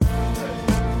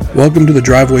Welcome to the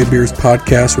Driveway Beers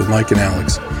podcast with Mike and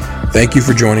Alex. Thank you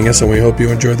for joining us, and we hope you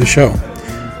enjoy the show.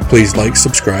 Please like,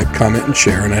 subscribe, comment, and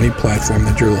share on any platform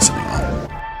that you're listening on.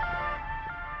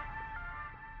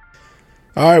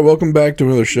 All right, welcome back to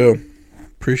another show.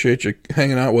 Appreciate you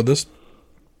hanging out with us.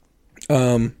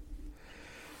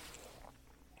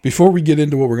 Before we get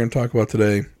into what we're going to talk about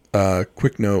today,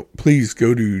 quick note, please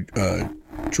go to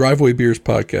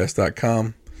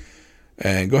drivewaybeerspodcast.com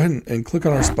and go ahead and click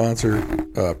on our sponsor,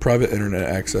 Private Internet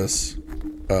Access.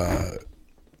 The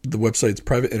website's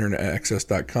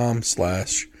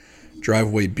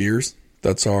privateinternetaccess.com/drivewaybeers.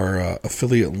 That's our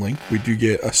affiliate link. We do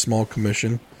get a small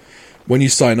commission when you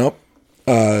sign up.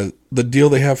 The deal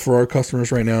they have for our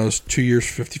customers right now is 2 years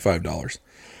for $55.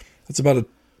 That's about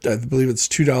I believe it's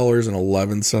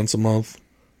 $2.11 a month,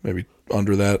 maybe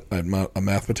under that. I'm not a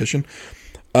mathematician.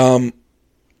 The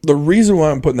reason why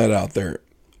I'm putting that out there,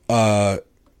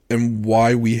 and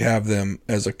why we have them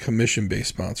as a commission-based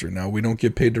sponsor. Now, we don't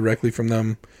get paid directly from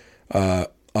them on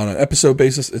an episode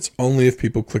basis. It's only if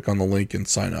people click on the link and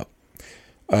sign up.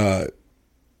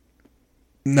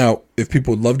 Now, if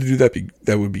people would love to do that,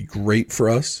 that would be great for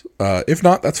us. If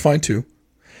not, that's fine too.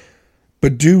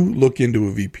 But do look into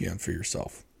a VPN for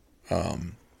yourself.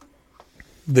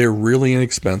 They're really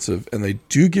inexpensive, and they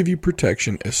do give you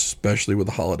protection, especially with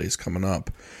the holidays coming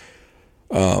up.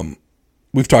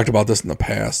 We've talked about this in the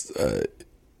past.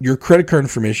 Your credit card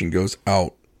information goes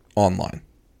out online.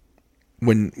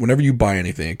 Whenever you buy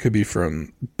anything, it could be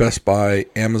from Best Buy,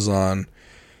 Amazon,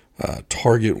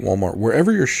 Target, Walmart,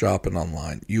 wherever you're shopping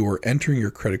online, you are entering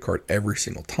your credit card every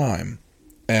single time,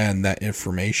 and that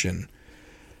information,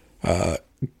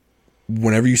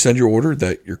 whenever you send your order,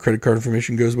 that your credit card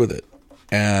information goes with it.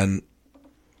 And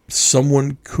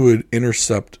someone could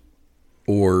intercept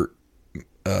or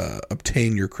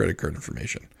obtain your credit card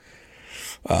information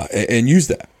and use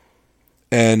that.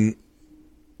 And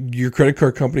your credit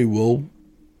card company will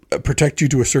protect you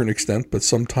to a certain extent, but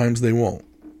sometimes they won't.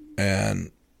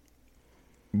 And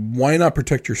why not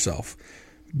protect yourself?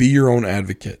 Be your own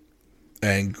advocate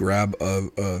and grab a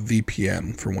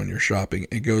VPN for when you're shopping.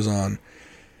 It goes on.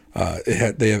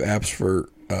 They have apps for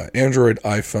Android,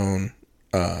 iPhone,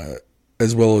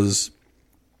 as well as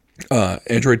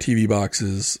Android TV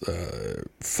boxes,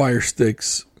 Fire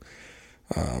Sticks,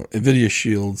 NVIDIA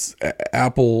Shields,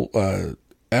 Apple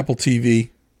TV,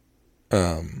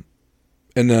 and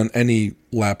then any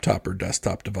laptop or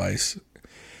desktop device.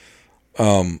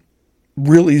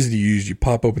 Real easy to use. You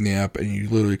pop open the app and you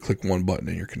literally click one button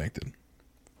and you're connected.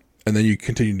 And then you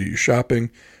continue to do your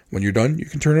shopping. When you're done, you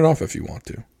can turn it off if you want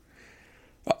to.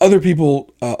 Other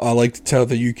people, I like to tell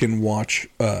that you can watch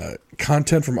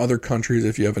content from other countries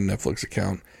if you have a Netflix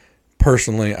account.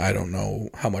 Personally, I don't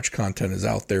know how much content is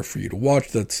out there for you to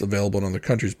watch that's available in other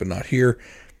countries, but not here.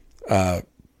 But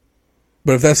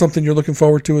if that's something you're looking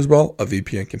forward to as well, a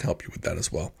VPN can help you with that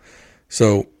as well.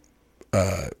 So,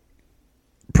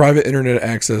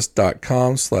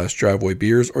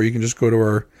 privateinternetaccess.com/drivewaybeers, or you can just go to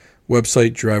our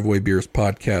website,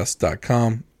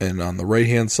 drivewaybeerspodcast.com, and on the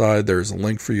right-hand side, there's a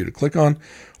link for you to click on,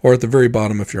 or at the very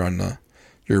bottom if you're on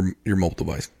your mobile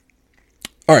device.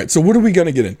 All right, so what are we going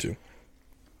to get into?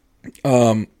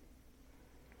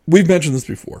 We've mentioned this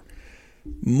before.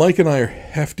 Mike and I are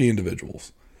hefty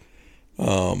individuals,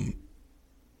 both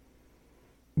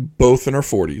in our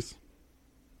 40s,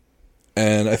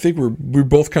 and I think we're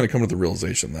both kind of coming to the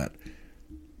realization that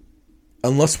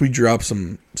unless we drop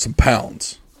some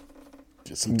pounds,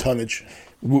 some tonnage,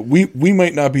 we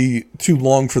might not be too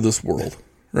long for this world,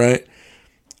 right?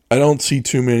 I don't see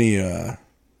too many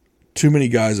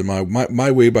guys in my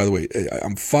weight. By the way,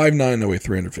 I'm 5'9", and I weigh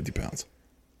 350 pounds,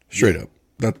 straight up.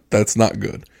 That's not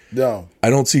good. No, I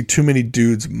don't see too many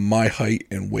dudes my height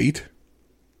and weight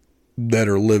that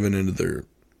are living into their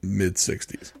mid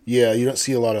 60s. Yeah, you don't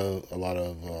see a lot of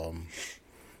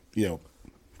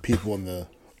people in the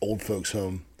old folks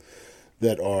home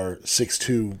that are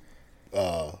 6'2",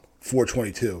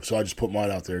 422. So I just put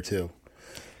mine out there too.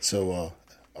 So,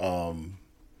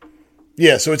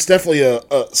 yeah, so it's definitely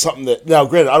something that, now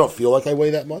granted, I don't feel like I weigh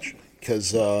that much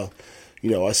because, I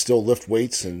still lift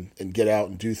weights and get out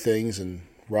and do things and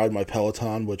ride my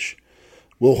Peloton, which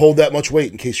will hold that much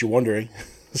weight in case you're wondering.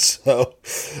 So,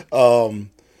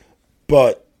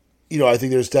 but, I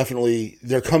think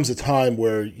there comes a time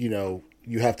where,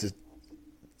 you have to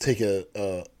take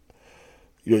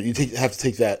have to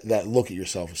take that look at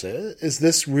yourself and say, is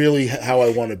this really how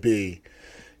I want to be?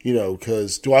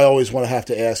 Because do I always want to have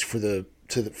to ask for the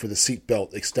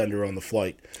seatbelt extender on the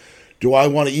flight? Do I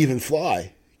want to even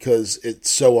fly? Because it's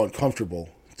so uncomfortable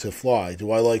to fly. Do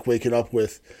I like waking up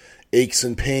with aches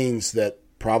and pains that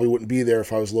probably wouldn't be there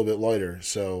if I was a little bit lighter.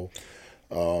 So,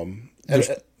 There's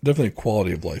definitely a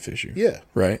quality of life issue. yeah,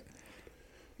 Right?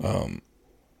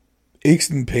 Aches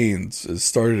and pains has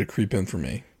started to creep in for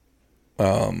me.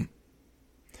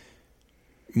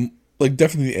 Like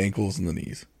definitely the ankles and the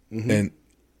knees. And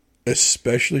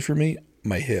especially for me,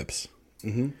 my hips.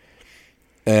 And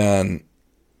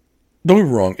don't get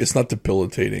me wrong, it's not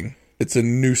debilitating. It's a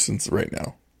nuisance right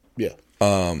now. yeah,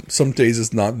 Some days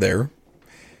it's not there.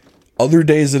 Other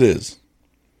days it is.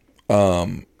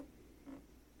 But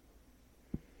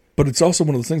it's also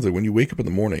one of those things like when you wake up in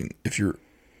the morning, if your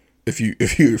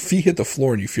feet hit the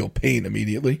floor and you feel pain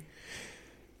immediately,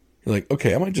 you're like,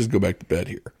 okay, I might just go back to bed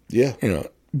here. yeah,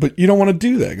 But you don't want to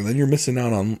do that because then you're missing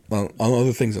out on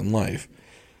other things in life.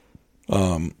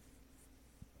 yeah.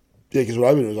 Because what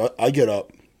I've been doing is I get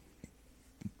up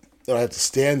and I have to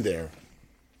stand there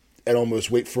and almost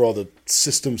wait for all the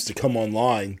systems to come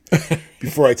online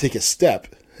before I take a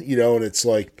step. And it's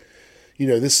like,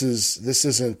 this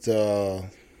isn't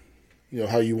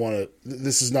how you want to.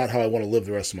 This is not how I want to live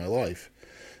the rest of my life,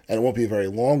 and it won't be a very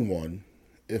long one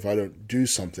if I don't do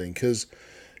something. Because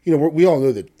we all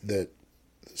know that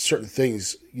certain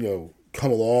things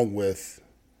come along with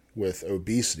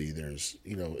obesity. There's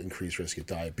increased risk of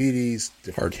diabetes,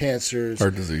 different cancers,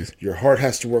 Heart disease. Your heart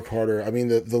has to work harder. I mean,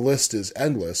 the list is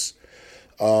endless.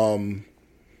 And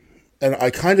I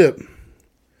kind of,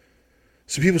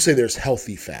 so people say there's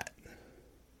healthy fat.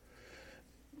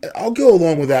 I'll go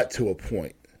along with that to a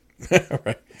point.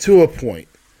 Right. To a point.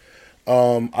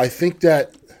 I think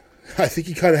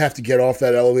you kind of have to get off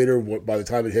that elevator by the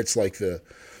time it hits like the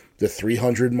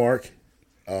 300 mark.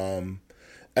 And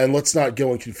let's not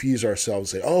go and confuse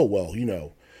ourselves and say, oh, well,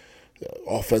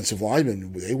 offensive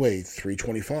linemen, they weigh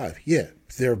 325. Yeah,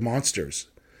 they're monsters.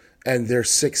 And they're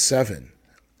 6'7".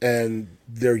 And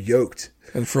they're yoked.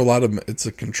 And for a lot of them, it's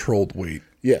a controlled weight.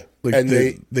 Yeah. Like and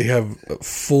they have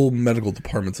full medical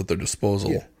departments at their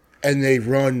disposal. Yeah. And they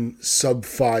run sub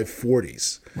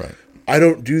 540s. Right. I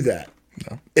don't do that.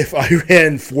 No. If I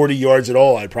ran 40 yards at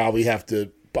all, I'd probably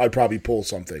pull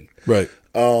something. Right.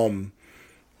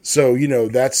 So,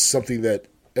 that's something that,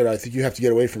 and I think you have to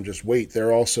get away from just weight. You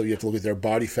have to look at their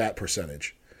body fat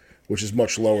percentage, which is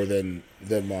much lower than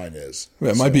mine is.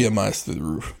 Yeah, my BMI is through the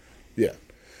roof. Yeah.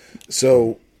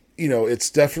 So,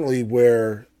 it's definitely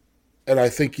where, and I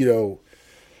think, one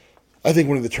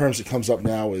of the terms that comes up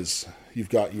now is you've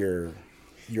got your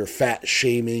fat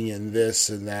shaming and this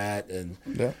and that. And,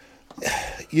 Yeah.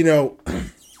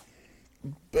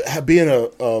 being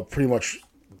a pretty much,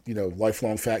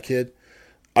 lifelong fat kid,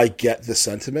 I get the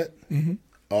sentiment.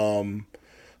 Mm-hmm.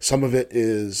 Some of it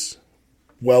is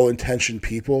well-intentioned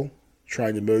people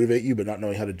trying to motivate you but not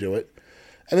knowing how to do it.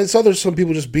 And then some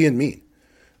people just being mean.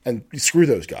 And screw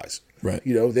those guys. Right.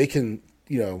 They can,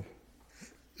 they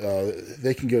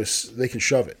can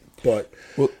shove it. But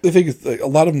well, I think it's like, a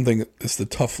lot of them think it's the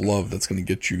tough love that's going to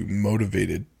get you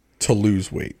motivated to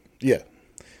lose weight. Yeah.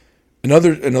 And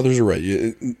others are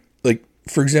right. Like,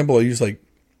 for example,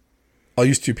 I'll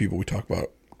use two people we talk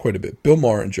about quite a bit: Bill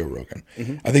Maher and Joe Rogan.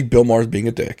 Mm-hmm. I think Bill Maher's being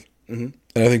a dick, and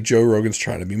I think Joe Rogan's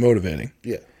trying to be motivating.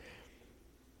 Yeah.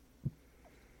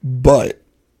 But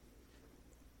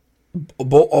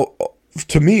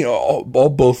to me, all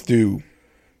both do,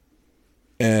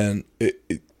 and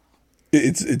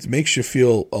it makes you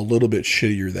feel a little bit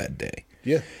shittier that day.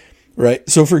 Yeah. Right.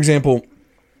 So, for example,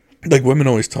 like women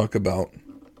always talk about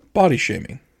body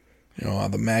shaming.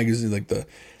 The magazine, like the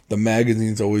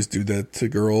magazines always do that to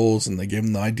girls, and they give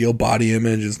them the ideal body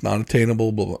image. It's not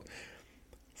attainable. Blah blah.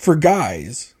 For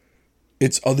guys,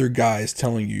 it's other guys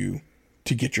telling you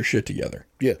to get your shit together.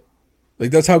 Yeah. Like,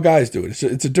 that's how guys do it.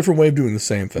 It's a different way of doing the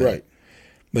same thing. Right.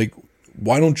 Like,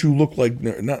 why don't you look like...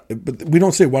 But we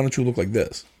don't say, why don't you look like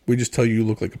this? We just tell you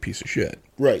look like a piece of shit.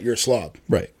 Right. You're a slob.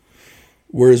 Right.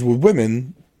 Whereas with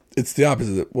women, it's the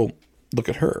opposite. Well, look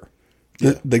at her.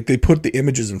 Yeah. They put the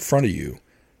images in front of you,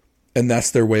 and that's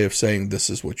their way of saying this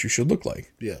is what you should look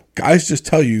like. Yeah. Guys just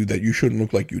tell you that you shouldn't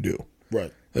look like you do.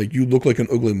 Right. Like, you look like an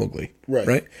ugly muggly, right?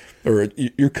 Right, or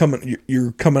you're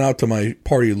coming out to my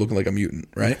party looking like a mutant,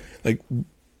 right? Like,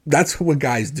 that's what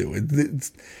guys do.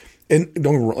 And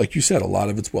don't, like you said, a lot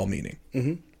of it's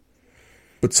well-meaning,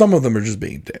 but some of them are just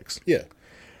being dicks. Yeah,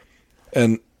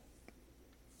 and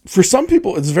for some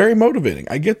people, it's very motivating.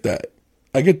 I get that,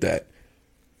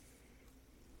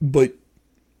 but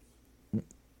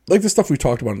like the stuff we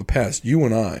talked about in the past, you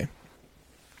and I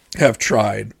have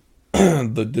tried.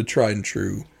 the tried and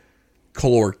true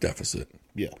caloric deficit.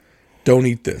 Yeah. Don't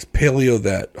eat this. Paleo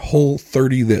that. Whole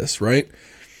 30 this, right?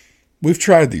 We've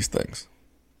tried these things.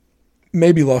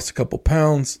 Maybe lost a couple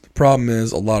pounds. The problem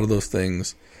is a lot of those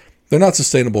things They're not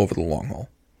sustainable over the long haul.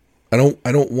 I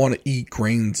don't want to eat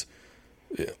grains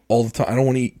all the time. I don't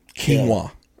want to eat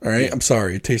quinoa. All right, I'm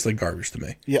sorry, it tastes like garbage to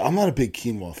me. Yeah, I'm not a big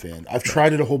quinoa fan. I've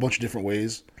tried it a whole bunch of different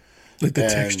ways. Like the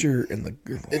texture and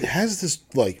it has this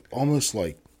almost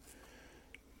it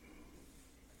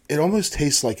almost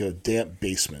tastes like a damp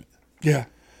basement. Yeah.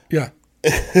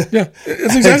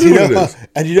 It's exactly what it is.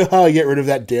 And you know how I get rid of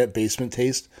that damp basement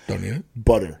taste? Don't eat it.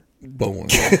 Butter. Bone.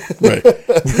 Right.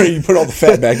 You put all the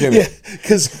fat back in it.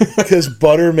 Because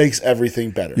butter makes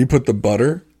everything better. You put the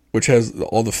butter, which has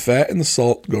all the fat and the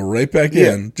salt, go right back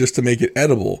in just to make it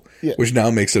edible, which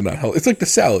now makes it not healthy. It's like the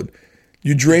salad.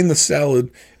 You drain the salad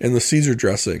and the Caesar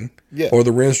dressing or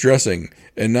the ranch dressing,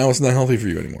 and now it's not healthy for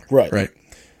you anymore. Right. Right.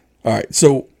 All right.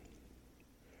 So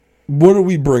what are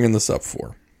we bringing this up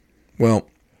for? Well,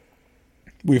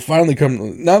 now that we've finally come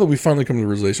to the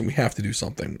realization we have to do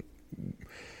something.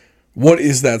 What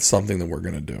is that something that we're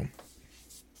going to do?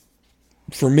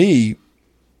 For me,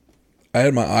 I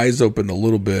had my eyes opened a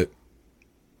little bit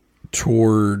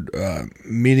toward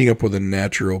meeting up with a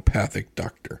naturopathic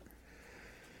doctor.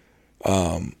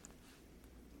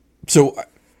 So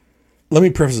let me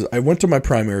preface this. I went to my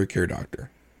primary care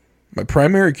doctor. My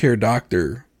primary care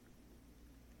doctor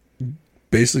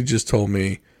basically just told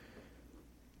me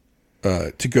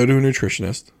to go to a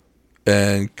nutritionist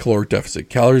and caloric deficit,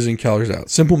 calories in, calories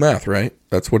out. Simple math, right?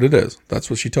 That's what it is.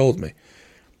 That's what she told me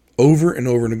over and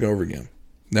over and over again.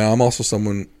 Now, I'm also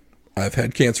I've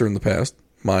had cancer in the past.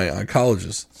 My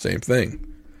oncologist, same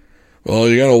thing. Well,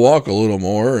 you got to walk a little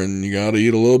more and you got to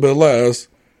eat a little bit less.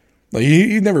 Like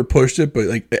he never pushed it, but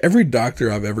like every doctor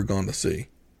I've ever gone to see,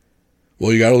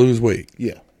 well, you got to lose weight.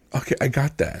 Yeah. Okay, I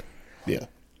got that. Yeah.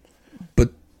 But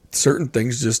certain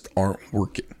things just aren't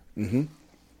working. Mm-hmm.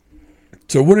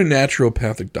 So what do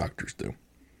naturopathic doctors do?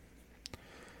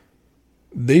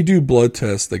 They do blood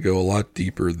tests that go a lot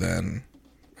deeper than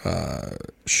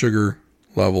sugar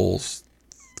levels,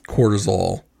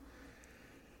 cortisol.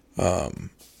 But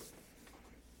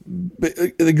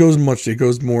it goes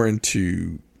more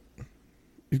into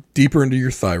deeper into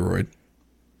your thyroid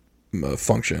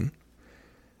function.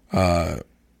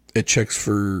 It checks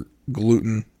for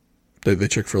gluten. They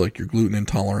check for like your gluten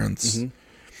intolerance.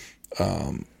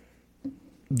 Mm-hmm.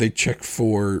 They check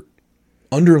for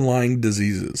underlying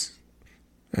diseases,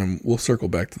 and we'll circle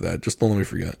back to that. Just don't let me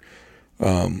forget.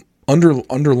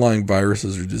 Underlying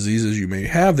viruses or diseases you may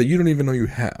have that you don't even know you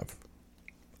have.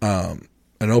 I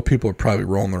know people are probably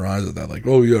rolling their eyes at that, like,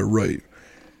 oh yeah, right.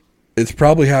 It's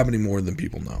probably happening more than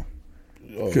people know.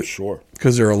 Oh, sure.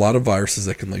 Because there are a lot of viruses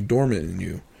that can lay dormant in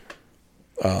you.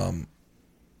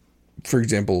 For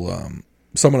example,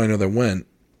 someone I know that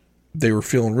they were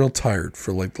feeling real tired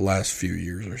for like the last few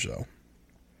years or so.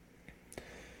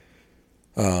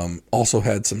 Also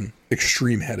had some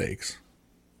extreme headaches.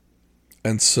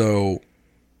 And so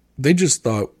they just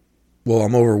thought, well,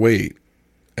 I'm overweight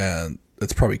and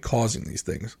it's probably causing these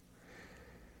things.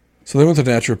 So they went to a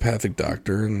naturopathic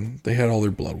doctor and they had all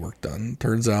their blood work done.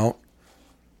 Turns out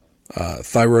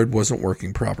thyroid wasn't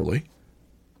working properly.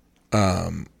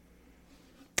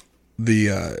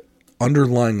 The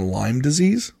underlying Lyme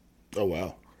disease. Oh,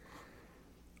 wow.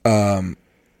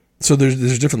 So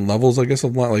there's different levels, I guess,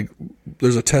 of Lyme. Like,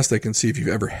 there's a test that can see if you've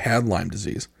ever had Lyme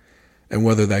disease and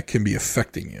whether that can be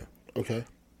affecting you. Okay.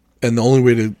 And the only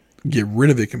way to get rid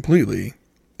of it completely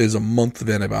is a month of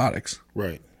antibiotics.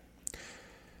 Right.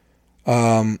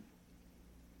 They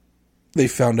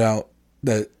found out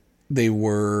that they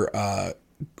were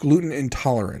gluten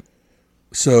intolerant.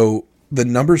 So the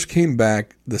numbers came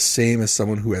back the same as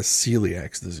someone who has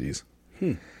celiac disease.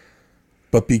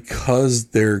 But because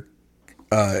their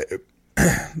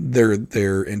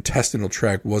intestinal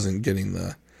tract wasn't getting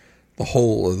the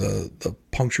hole or the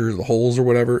punctures, the holes or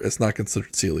whatever, it's not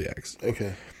considered celiac.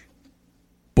 Okay.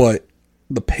 But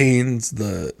the pains,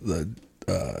 the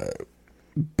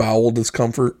bowel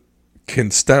discomfort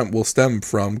will stem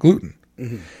from gluten.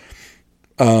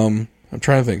 Mm-hmm. I'm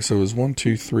trying to think. So it was 1,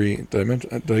 2, 3.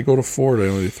 Did I go to 4? Or did I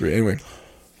only do 3? Anyway.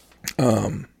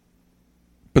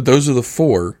 But those are the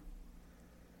 4.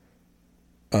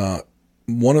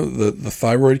 One of the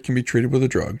thyroid can be treated with a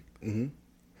drug. Mm-hmm.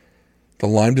 The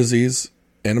Lyme disease,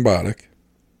 antibiotic.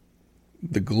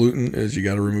 The gluten is you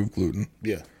got to remove gluten.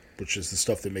 Yeah, which is the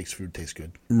stuff that makes food taste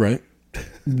good. Right.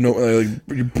 No,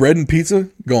 like bread and pizza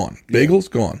gone. Bagels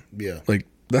gone. Yeah, like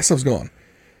that stuff's gone.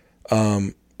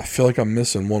 I feel like I'm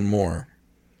missing one more.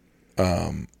 I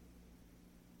don't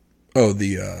know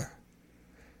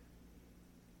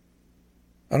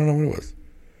what it was.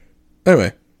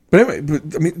 Anyway, but I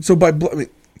mean, so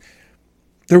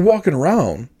they're walking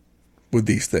around with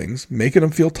these things, making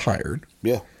them feel tired.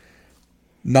 Yeah.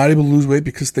 not able to lose weight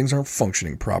because things aren't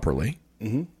functioning properly.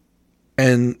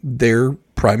 And their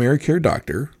primary care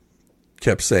doctor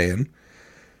kept saying,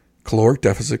 caloric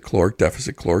deficit, caloric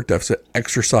deficit, caloric deficit,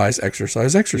 exercise,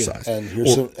 exercise, exercise. Yeah, and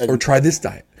here's or try this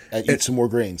diet. And eat some more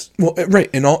grains. Well, right.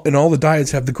 And all the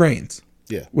diets have the grains.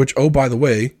 Yeah. Which, oh, by the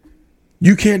way,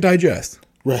 you can't digest.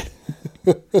 Right.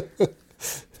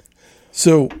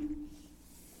 So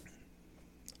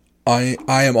I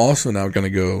am also now going to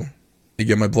go and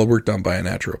get my blood work done by a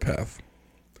naturopath.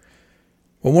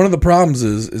 Well, one of the problems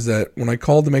is that when I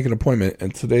called to make an appointment,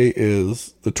 and today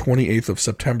is the 28th of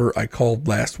September, I called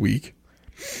last week.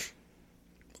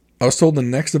 I was told the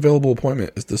next available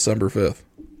appointment is December 5th.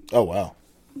 Oh, wow.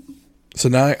 So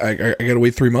now I got to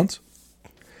wait 3 months.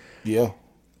 Yeah.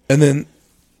 And then,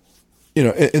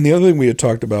 and the other thing we had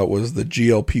talked about was the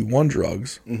GLP-1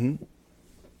 drugs,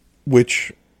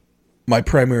 which my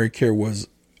primary care was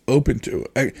open to.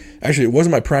 Actually, it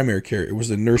wasn't my primary care. It was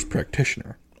the nurse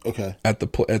practitioner. Okay. At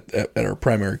our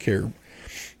primary care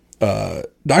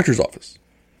doctor's office.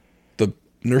 The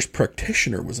nurse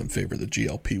practitioner was in favor of the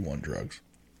GLP-1 drugs,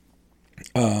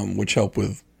 which help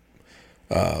with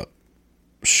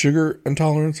sugar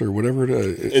intolerance or whatever it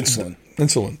is. Insulin.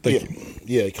 Insulin, thank you.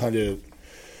 Yeah, kind of.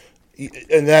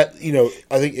 And that,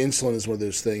 I think insulin is one of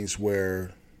those things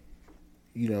where,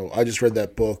 I just read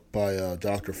that book by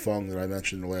Dr. Fung that I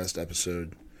mentioned in the last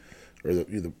episode, or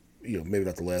maybe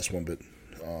not the last one, but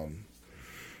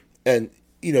and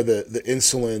the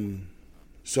insulin.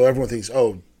 So everyone thinks,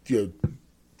 type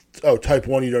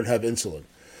 1 you don't have insulin,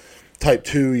 type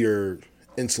 2 you're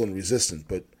insulin resistant,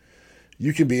 but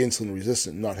you can be insulin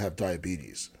resistant and not have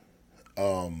diabetes.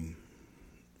 And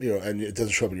it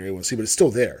doesn't show up in your A1C, but it's still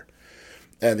there.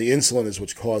 And the insulin is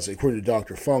what's causing, according to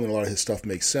Dr. Fung, and a lot of his stuff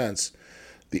makes sense,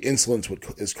 the insulin is what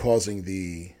is causing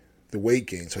the weight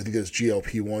gain. So I think those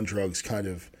GLP-1 drugs kind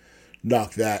of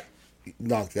knock that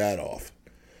off.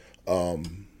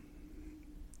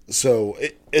 So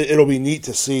it'll be neat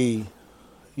to see.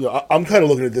 I'm kind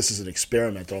of looking at this as an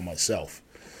experiment on myself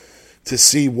to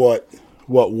see what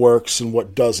works and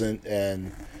what doesn't.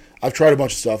 And I've tried a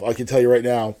bunch of stuff. I can tell you right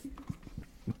now,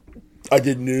 I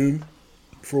did Noom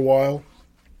for a while,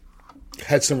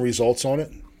 had some results on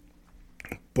it,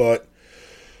 but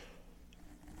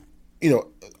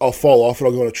I'll fall off and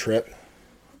I'll go on a trip,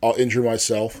 I'll injure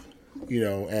myself,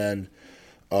 and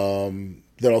then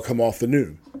I'll come off the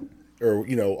Noom, or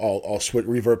I'll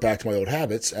revert back to my old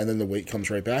habits, and then the weight comes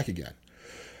right back again.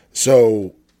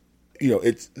 So,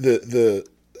 it's the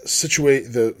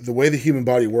way the human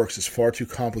body works is far too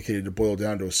complicated to boil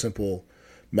down to a simple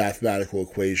mathematical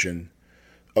equation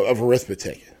of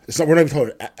arithmetic. We're not even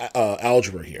talking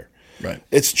algebra here. Right.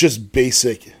 It's just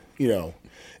basic,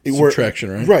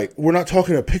 subtraction, right? Right. We're not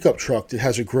talking a pickup truck that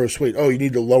has a gross weight. Oh, you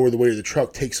need to lower the weight of the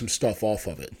truck, take some stuff off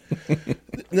of it.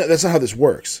 No, that's not how this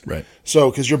works. Right.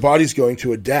 So, because your body's going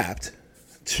to adapt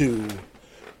to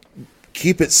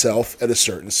keep itself at a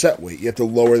certain set weight. You have to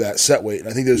lower that set weight. And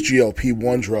I think those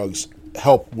GLP-1 drugs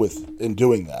help in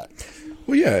doing that.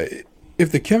 Well, yeah.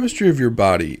 If the chemistry of your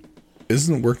body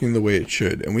isn't working the way it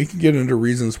should, and we can get into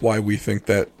reasons why we think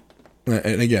that,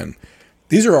 and again,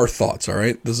 these are our thoughts, all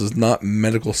right? This is not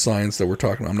medical science that we're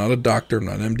talking about. I'm not a doctor, I'm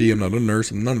not an MD, I'm not a nurse,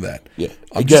 I'm none of that. Yeah.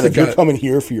 Again, if you're coming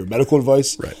here for your medical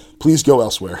advice, right, please go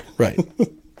elsewhere. Right.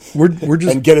 We're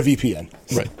just... And get a VPN.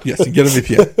 Right. Yes, and get a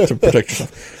VPN to protect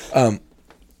yourself.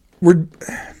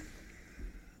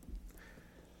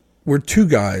 We're two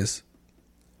guys,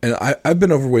 and I've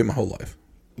been overweight my whole life.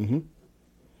 Mm-hmm.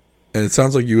 And it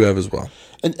sounds like you have as well.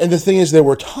 And the thing is, there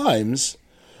were times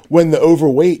when the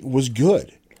overweight was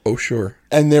good. Oh, sure.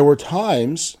 And there were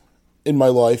times in my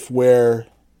life where,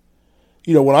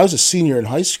 when I was a senior in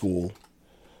high school,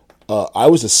 I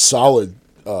was a solid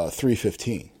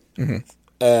 315. Mm-hmm.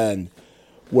 And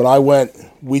when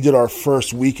we did our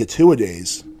first week of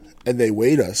two-a-days, and they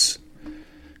weighed us,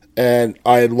 and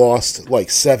I had lost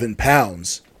like 7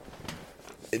 pounds.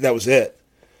 That was it.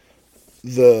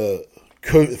 The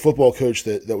football coach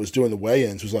that was doing the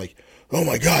weigh-ins was like, "Oh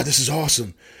my God, this is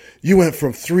awesome. You went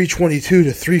from 322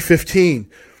 to 315.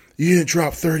 You didn't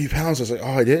drop 30 pounds." I was like,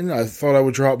 "Oh, I didn't? I thought I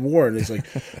would drop more." And he's like,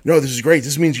 "No, this is great.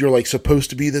 This means you're like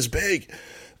supposed to be this big."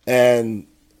 And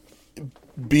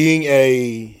being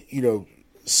a,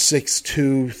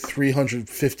 6'2",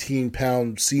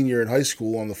 315-pound senior in high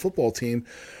school on the football team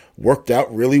worked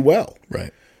out really well.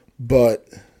 Right. But,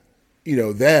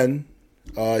 then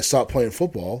I stopped playing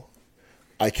football.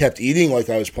 I kept eating like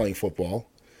I was playing football.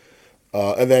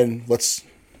 And then let's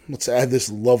add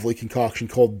this lovely concoction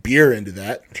called beer into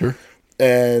that. Sure.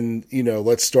 And,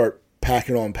 let's start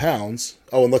packing on pounds.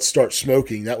 Oh, and let's start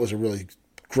smoking. That was a really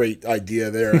great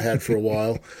idea there I had for a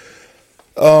while.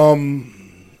 And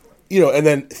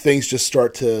then things just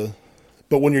start to,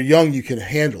 but when you're young, you can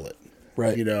handle it.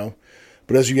 Right.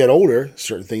 But as you get older,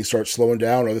 certain things start slowing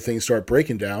down, other things start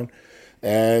breaking down.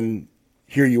 And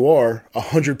here you are,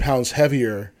 100 pounds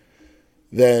heavier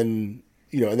than,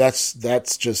 and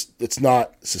that's just, it's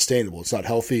not sustainable. It's not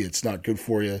healthy. It's not good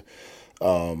for you.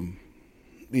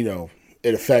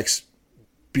 It affects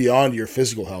beyond your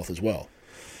physical health as well.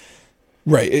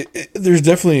 Right. There's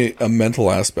definitely a mental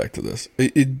aspect to this.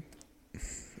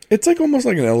 It's like almost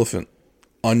like an elephant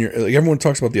on your, like everyone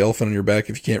talks about the elephant on your back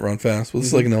if you can't run fast. Well,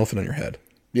 it's like an elephant on your head.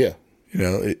 Yeah.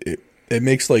 It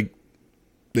makes like,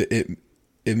 it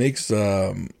makes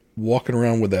walking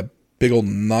around with that big old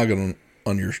noggin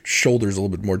on your shoulders a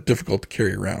little bit more difficult to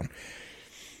carry around.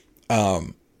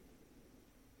 And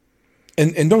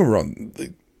don't get me wrong,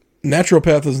 the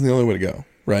naturopath isn't the only way to go,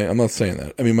 right? I'm not saying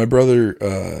that. I mean, my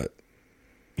brother,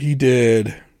 he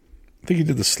did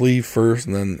the sleeve first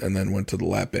and then went to the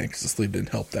lap band because the sleeve didn't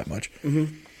help that much.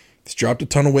 Mm-hmm. He's dropped a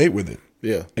ton of weight with it.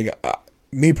 Yeah.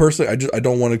 Me personally, I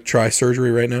don't want to try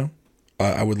surgery right now.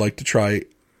 I would like to try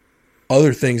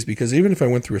other things because even if I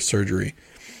went through a surgery,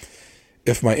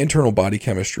 if my internal body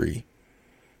chemistry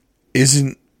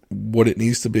isn't what it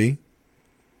needs to be,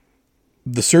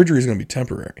 the surgery is going to be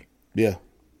temporary. Yeah.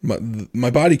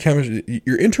 My body chemistry,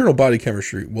 your internal body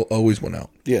chemistry will always win out.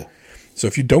 Yeah. So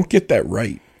if you don't get that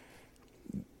right,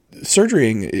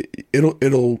 surgerying,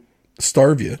 it'll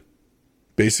starve you.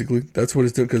 Basically, that's what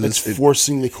it's doing because it's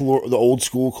forcing the old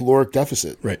school caloric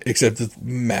deficit. Right, except it's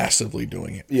massively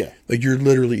doing it. Yeah. Like you're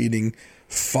literally eating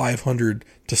 500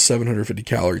 to 750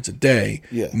 calories a day.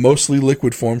 Yeah. Mostly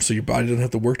liquid form, so your body doesn't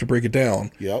have to work to break it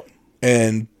down. Yep.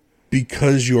 And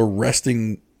because your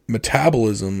resting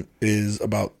metabolism is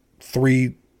about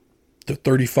 3 to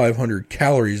 3,500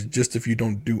 calories, just if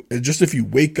you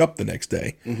wake up the next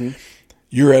day, mm-hmm.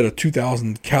 you're at a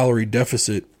 2,000 calorie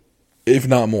deficit, if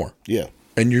not more. Yeah.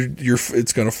 And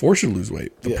it's going to force you to lose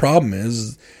weight. The problem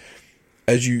is,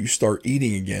 as you start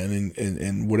eating again,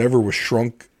 and whatever was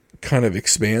shrunk kind of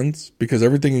expands, because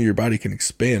everything in your body can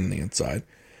expand on the inside.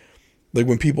 Like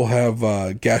when people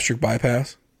have gastric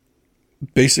bypass,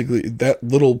 basically that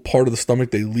little part of the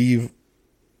stomach they leave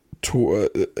to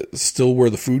still where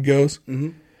the food goes,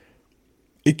 mm-hmm.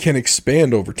 it can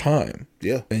expand over time.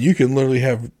 Yeah. And you can literally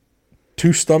have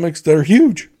 2 stomachs that are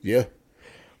huge. Yeah.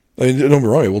 I mean, don't get me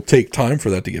wrong, it will take time for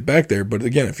that to get back there. But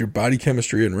again, if your body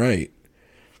chemistry isn't right,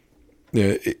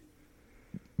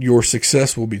 your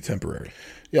success will be temporary.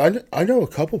 Yeah, I know a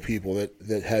couple people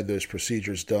that had those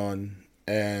procedures done,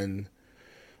 and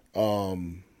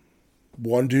one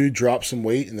dude dropped some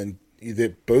weight, and then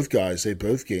both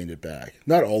gained it back.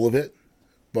 Not all of it,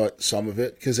 but some of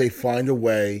it, because they find a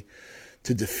way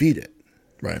to defeat it.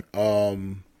 Right. I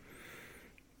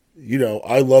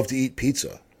love to eat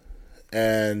pizza.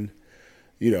 And,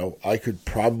 I could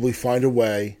probably find a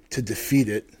way to defeat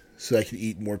it so I could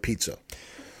eat more pizza.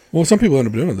 Well, some people end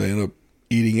up doing it. They end up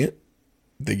eating it.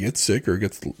 They get sick or it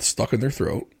gets stuck in their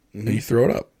throat, mm-hmm. and you throw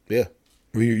it up. Yeah.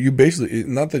 I mean, you basically,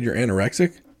 not that you're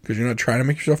anorexic, because you're not trying to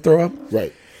make yourself throw up.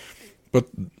 Right. But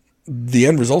the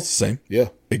end result's the same. Yeah.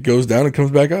 It goes down and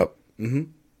comes back up. Mm-hmm.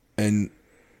 And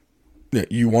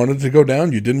you wanted it to go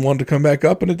down, you didn't want it to come back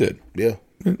up, and it did. Yeah.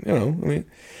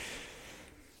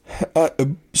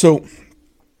 So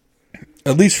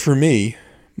at least for me,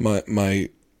 my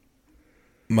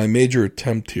major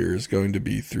attempt here is going to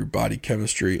be through body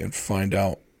chemistry and find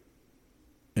out,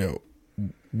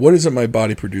 what isn't my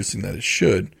body producing that it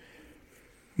should.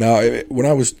 Now, when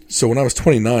I was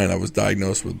 29, I was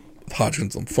diagnosed with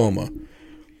Hodgkin's lymphoma.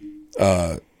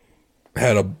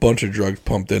 Had a bunch of drugs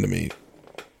pumped into me,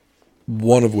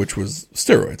 one of which was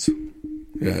steroids.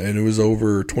 Yeah, and it was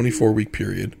over a 24-week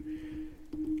period.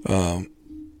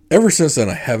 Ever since then,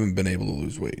 I haven't been able to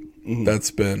lose weight. Mm-hmm. That's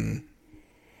been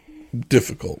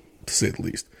difficult, to say the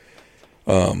least.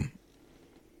 And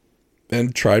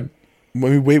tried.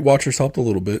 Weight Watchers helped a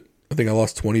little bit. I think I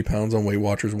lost 20 pounds on Weight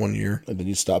Watchers 1 year. And then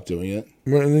you stopped doing it?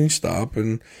 And then you stop.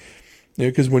 And,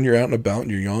 because when you're out and about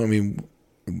and you're young, I mean,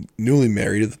 newly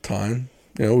married at the time,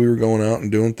 we were going out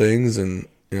and doing things. And,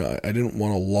 I didn't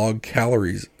want to log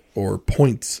calories or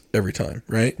points every time,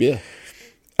 right? Yeah.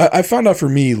 I found out for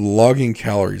me, logging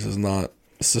calories is not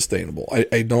sustainable.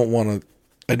 I don't want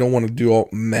to do all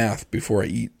math before I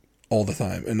eat all the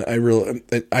time. And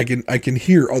I can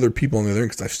hear other people on the other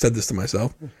end, because I've said this to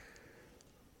myself.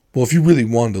 Well, if you really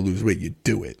wanted to lose weight, you'd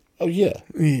do it. Oh yeah.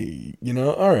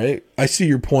 All right. I see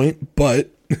your point,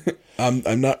 but I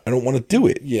don't want to do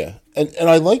it. Yeah. And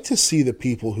I like to see the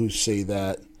people who say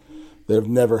that have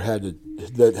never had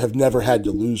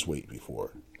to lose weight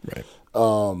before. Right.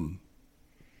 And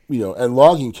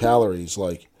logging calories,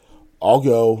 like I'll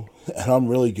go and I'm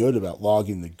really good about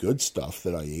logging the good stuff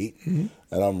that I ate, and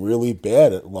I'm really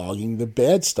bad at logging the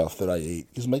bad stuff that I ate.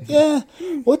 Because I'm like, well,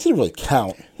 it didn't really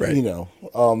count. Right.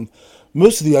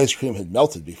 Most of the ice cream had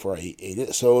melted before I ate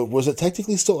it. So was it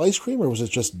technically still ice cream or was it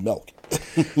just milk?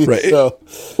 Right. So,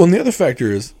 Well, and the other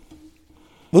factor is,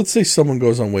 let's say someone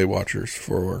goes on Weight Watchers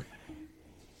for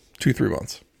 2-3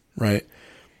 months, right?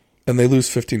 And they lose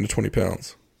 15 to 20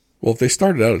 pounds. Well, if they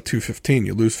started out at 215,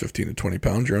 you lose 15 to 20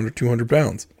 pounds, you're under 200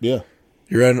 pounds. yeah.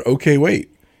 You're at an okay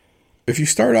weight. If you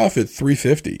start off at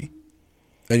 350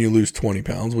 and you lose 20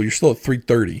 pounds, well, you're still at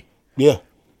 330. Yeah.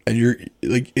 And you're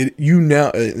like,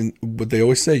 now, what they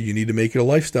always say, you need to make it a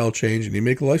lifestyle change. You need to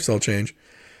make a lifestyle change.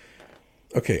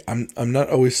 Okay, I'm not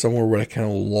always somewhere where I kind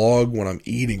of log when I'm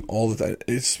eating all the time,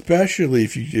 especially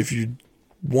if you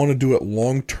want to do it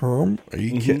long term.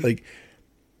 You can't, like,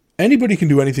 anybody can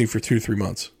do anything for 2-3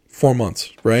 months, 4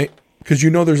 months, right? Because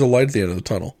there's a light at the end of the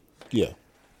tunnel. Yeah.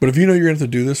 But if you're going to have to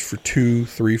do this for 2,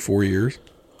 3, 4 years,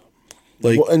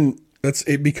 like, Well, and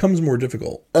it becomes more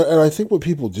difficult. And I think what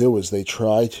people do is they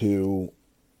try to.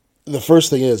 The first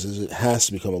thing is it has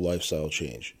to become a lifestyle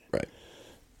change. Right.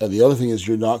 And the other thing is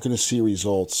you're not going to see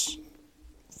results.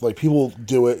 Like people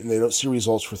do it and they don't see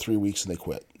results for 3 weeks and they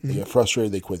quit. They get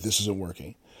frustrated, they quit. This isn't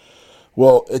working.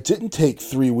 Well, it didn't take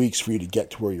 3 weeks for you to get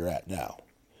to where you're at now.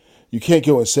 You can't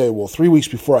go and say, well, 3 weeks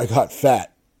before I got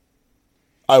fat,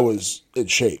 I was in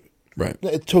shape. Right.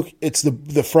 It's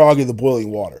the frog in the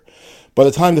boiling water. By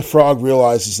the time the frog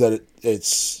realizes that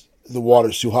it's the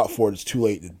water's too hot for it, it's too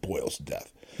late and it boils to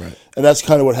death. Right. And that's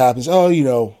kind of what happens. Oh,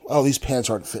 these pants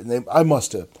aren't fitting. They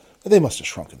must have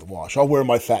shrunk in the wash. I'll wear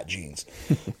my fat jeans.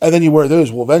 And then you wear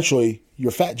those. Well, eventually,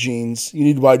 your fat jeans, you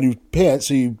need to buy new pants,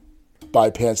 so you buy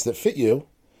pants that fit you.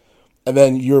 And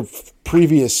then your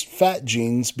previous fat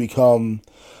jeans become,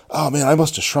 oh man, I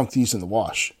must have shrunk these in the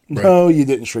wash. Right. No, you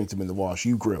didn't shrink them in the wash.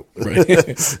 You grew.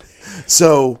 Right.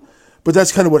 So, but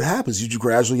that's kind of what happens. You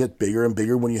gradually get bigger and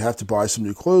bigger. When you have to buy some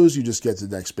new clothes, you just get the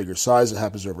next bigger size. It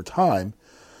happens over time.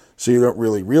 So you don't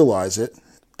really realize it.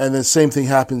 And then same thing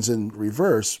happens in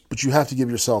reverse, but you have to give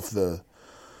yourself the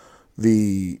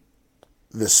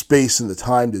space and the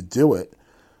time to do it.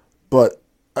 But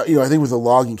I think with the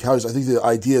logging calories, I think the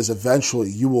idea is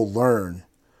eventually you will learn,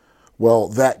 well,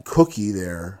 that cookie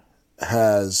there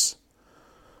has,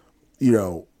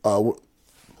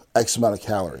 X amount of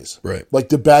calories. Right. Like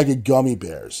the bag of gummy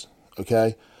bears,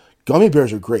 okay? Gummy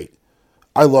bears are great.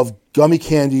 I love gummy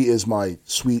candy is my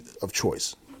sweet of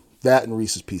choice. That and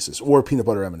Reese's Pieces or peanut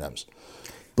butter M&Ms.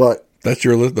 But that's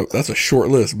your list. That's a short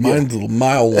list. Mine's a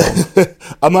mile long.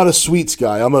 I'm not a sweets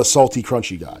guy. I'm a salty,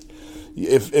 crunchy guy.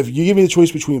 If you give me the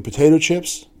choice between potato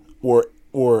chips or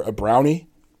a brownie,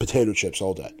 potato chips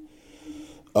all day.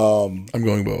 I'm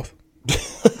going both.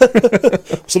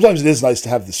 Sometimes it is nice to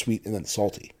have the sweet and then the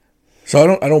salty.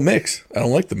 So I don't mix. I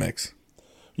don't like the mix.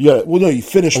 Yeah. Well, no, you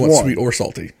finish I want one. Sweet or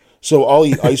salty. So I'll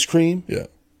eat ice cream. Yeah.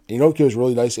 You know what goes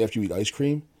really nice after you eat ice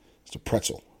cream? It's a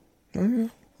pretzel.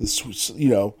 Oh,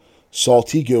 yeah.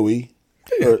 Salty, gooey,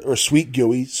 or sweet,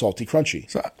 gooey, salty, crunchy.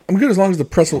 So I'm good as long as the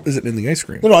pretzel isn't in the ice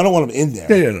cream. No, I don't want them in there.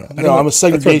 Yeah, no. I'm a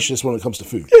segregationist when it comes to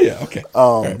food. Yeah, okay.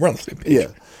 All right, we're on the same page. Yeah.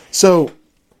 So,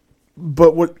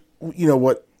 but what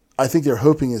I think they're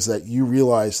hoping is that you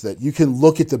realize that you can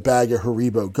look at the bag of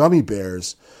Haribo gummy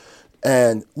bears,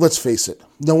 and let's face it,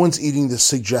 no one's eating the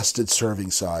suggested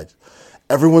serving size.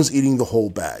 Everyone's eating the whole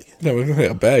bag. No,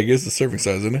 a bag is the serving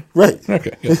size, isn't it? Right.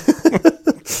 Okay. Yeah.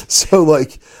 So,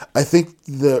 I think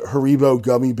the Haribo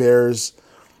gummy bears,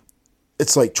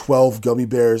 it's like 12 gummy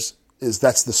bears,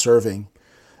 that's the serving.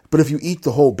 But if you eat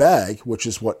the whole bag, which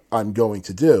is what I'm going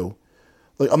to do,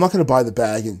 I'm not going to buy the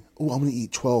bag and, I'm going to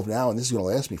eat 12 now, and this is going to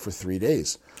last me for 3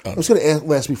 days. It's going to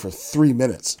last me for 3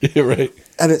 minutes. Yeah, right.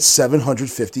 And it's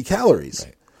 750 calories.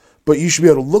 Right. But you should be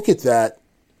able to look at that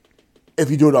if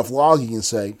you do enough logging and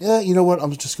say, yeah, you know what,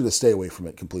 I'm just going to stay away from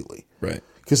it completely. Right.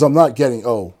 Because I'm not getting,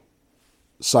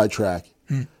 sidetrack.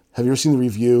 Have you ever seen the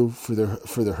review for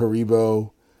the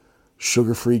Haribo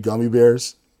sugar-free gummy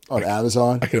bears on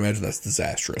Amazon? I can imagine that's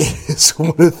disastrous. It's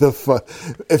one of the fun.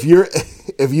 If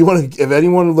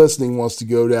anyone listening wants to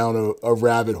go down a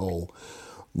rabbit hole,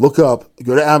 go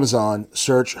to Amazon,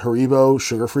 search Haribo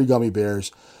sugar-free gummy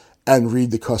bears, and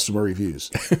read the customer reviews.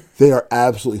 They are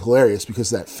absolutely hilarious because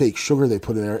that fake sugar they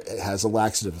put in there, it has a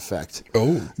laxative effect.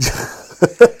 Oh.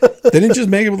 They didn't just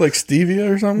make it with stevia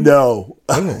or something? No.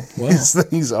 Oh, wow. These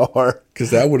things are. Because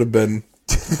that would have been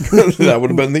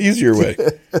the easier way.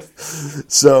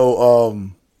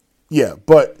 So, yeah,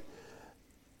 but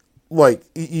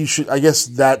you should, I guess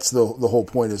that's the whole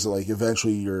point is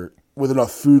eventually with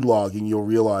enough food logging, you'll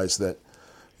realize that,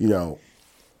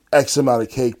 X amount of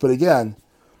cake. But again,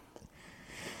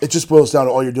 it just boils down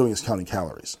to all you're doing is counting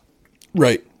calories.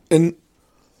 Right. And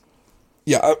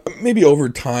yeah, maybe over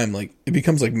time, like it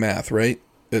becomes like math, right?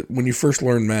 When you first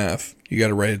learn math, you got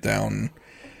to write it down.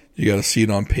 You got to see it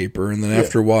on paper. And then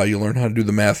after a while, you learn how to do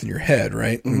the math in your head,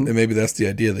 right? Mm-hmm. And maybe that's the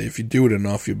idea, that if you do it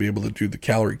enough, you'll be able to do the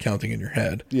calorie counting in your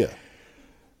head. Yeah.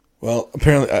 Well,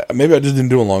 apparently, maybe I just didn't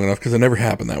do it long enough because it never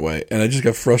happened that way. And I just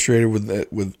got frustrated with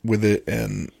it.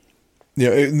 And,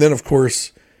 and then, of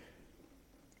course,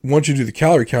 once you do the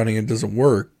calorie counting and it doesn't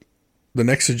work, the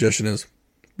next suggestion is,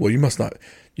 well, you got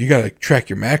to track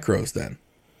your macros then.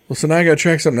 Well, so now I got to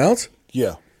track something else?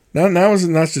 Yeah. Now it's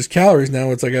not just calories.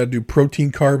 Now it's I got to do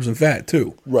protein, carbs, and fat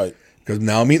too. Right. Because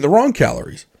now I'm eating the wrong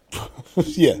calories.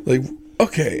 Yeah. Like,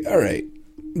 okay, all right.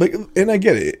 Like, and I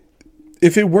get it.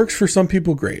 If it works for some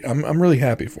people, great. I'm really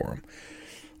happy for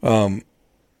them.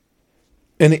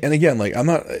 And again, like I'm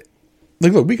not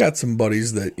like, look, we got some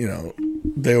buddies that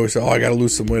they always say, "Oh, I got to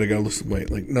lose some weight. I got to lose some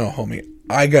weight." Like, no, homie,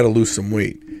 I got to lose some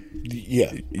weight.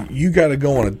 Yeah. You got to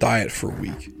go on a diet for a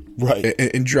week. Right.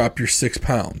 And drop your 6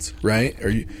 pounds, right?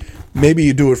 Or maybe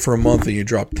you do it for a month and you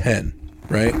drop 10,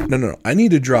 right? No. I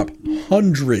need to drop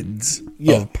hundreds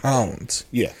of pounds.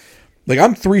 Yeah. Like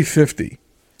I'm 350.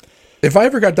 If I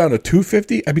ever got down to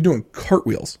 250, I'd be doing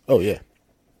cartwheels. Oh, yeah.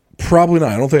 Probably not.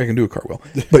 I don't think I can do a cartwheel.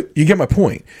 But you get my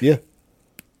point. Yeah.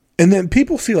 And then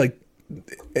people see like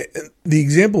the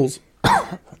examples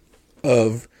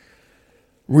of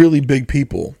really big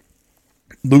people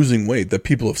losing weight that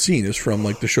people have seen is from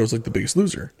like the shows like The Biggest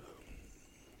Loser.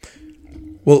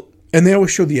 Well, and they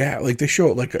always show they show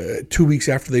it like 2 weeks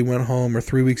after they went home or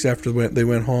 3 weeks after they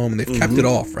went home, and they've kept it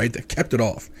off, right? They've kept it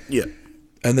off. Yeah.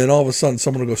 And then all of a sudden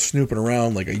someone will go snooping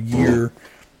around like a year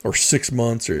or 6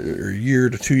 months or a year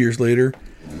to 2 years later,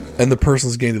 and the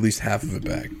person's gained at least half of it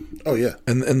back. Oh, yeah.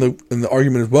 And the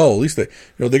argument is, well, at least they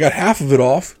got half of it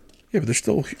off. Yeah, but they're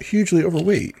still hugely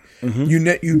overweight. Mm-hmm.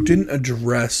 You didn't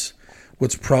address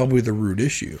what's probably the root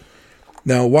issue.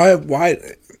 Now, why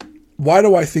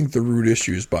do I think the root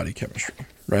issue is body chemistry,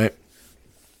 right?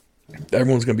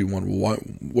 Everyone's going to be wondering,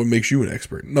 what makes you an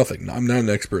expert? Nothing. I'm not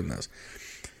an expert in this.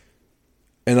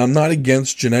 And I'm not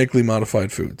against genetically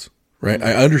modified foods, right? Mm-hmm.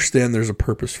 I understand there's a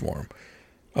purpose for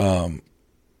them.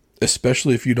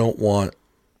 Especially if you don't want,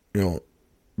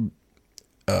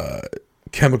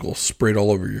 chemicals sprayed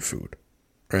all over your food,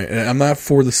 right? And I'm not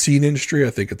for the seed industry. I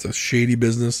think it's a shady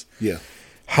business. Yeah.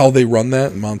 How they run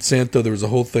that. Monsanto, there was a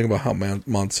whole thing about how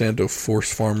Monsanto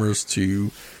forced farmers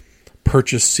to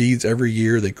purchase seeds every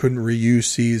year. They couldn't reuse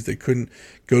seeds. They couldn't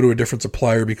go to a different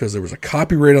supplier because there was a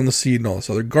copyright on the seed and all this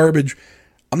other garbage.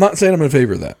 I'm not saying I'm in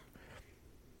favor of that.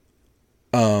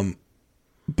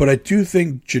 But I do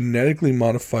think genetically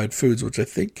modified foods, which I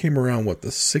think came around, the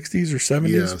 60s or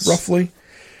 70s, roughly.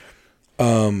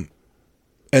 And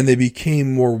they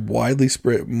became more widely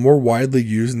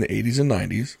used in the 80s and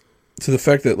 90s. To the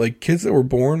fact that like kids that were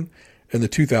born in the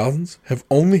 2000s have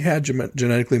only had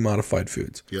genetically modified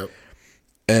foods. Yep.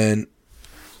 And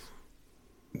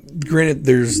granted,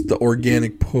 there's the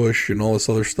organic push and all this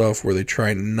other stuff where they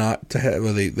try not to have,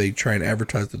 they try and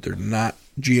advertise that they're not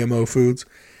GMO foods.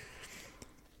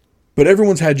 But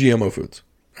everyone's had GMO foods.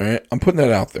 All right, I'm putting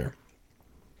that out there,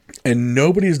 and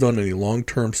nobody's done any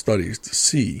long-term studies to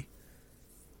see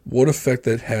what effect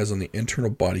that has on the internal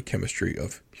body chemistry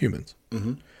of humans.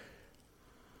 Mm-hmm.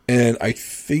 And I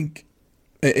think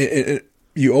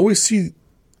you always see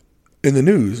in the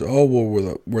news, oh,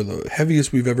 well, we're the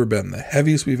heaviest we've ever been,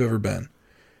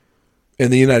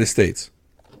 in the United States.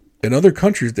 In other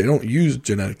countries, they don't use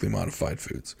genetically modified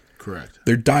foods. Correct.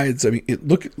 Their diets, I mean,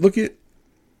 look at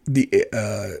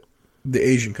the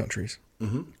Asian countries,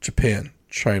 mm-hmm. Japan,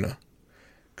 China,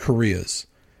 Korea's,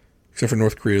 except for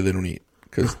North Korea, they don't eat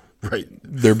because right.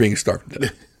 They're being starved to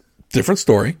death. Different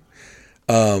story.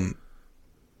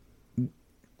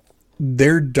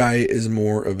 Their diet is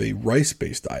more of a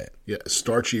rice-based diet. Yeah,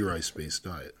 starchy rice-based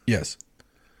diet. Yes.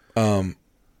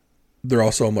 They're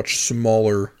also a much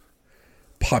smaller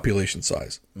population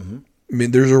size. Mm-hmm. I mean,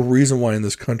 there's a reason why in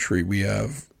this country we're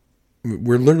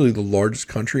literally the largest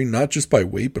country, not just by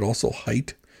weight, but also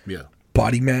height,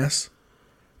 body mass.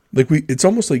 Like it's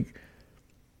almost like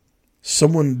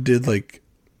someone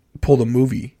pulled a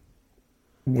movie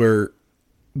where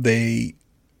they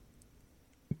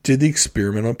did the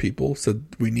experiment on people, said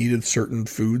we needed certain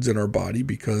foods in our body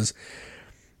because,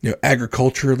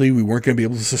 agriculturally we weren't going to be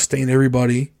able to sustain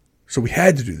everybody. So we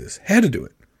had to do this,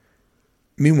 it.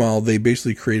 Meanwhile, they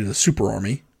basically created a super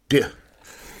army. Yeah.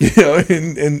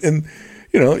 And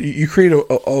you create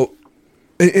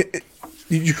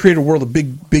you create a world of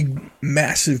big,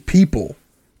 massive people,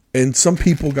 and some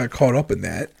people got caught up in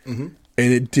that, and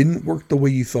it didn't work the way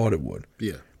you thought it would.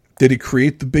 Yeah. Did it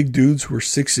create the big dudes who are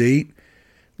 6'8",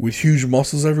 with huge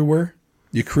muscles everywhere?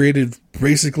 You created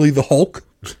basically the Hulk.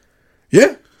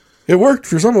 Yeah, it worked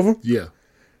for some of them. Yeah.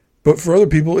 But for other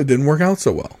people, it didn't work out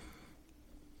so well.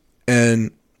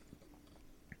 And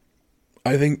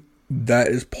I think that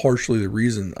is partially the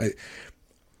reason.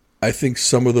 I think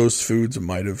some of those foods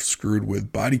might have screwed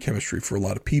with body chemistry for a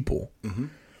lot of people. To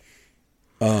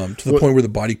the point where the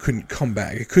body couldn't come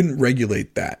back. It couldn't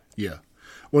regulate that. Yeah.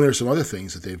 Well, there's some other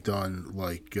things that they've done,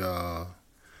 like,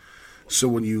 so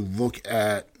when you look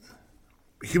at,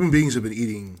 human beings have been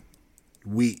eating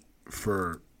wheat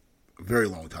for a very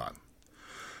long time.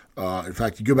 In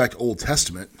fact, you go back to Old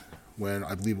Testament, when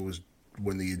I believe it was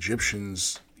when the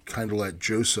Egyptians kind of let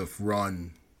Joseph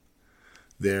run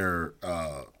their,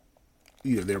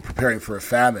 they were preparing for a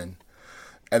famine,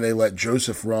 and they let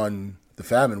Joseph run the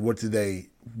famine. What's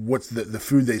the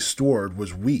food they stored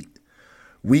was wheat.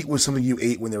 Wheat was something you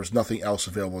ate when there was nothing else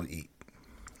available to eat.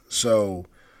 So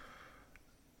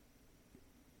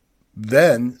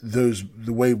then the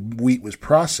way wheat was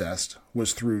processed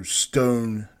was through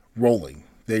stone rolling.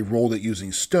 They rolled it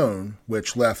using stone,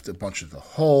 which left a bunch of the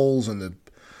hulls and the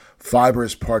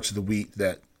fibrous parts of the wheat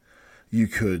that you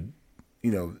could,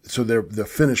 so the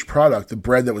finished product, the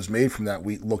bread that was made from that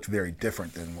wheat, looked very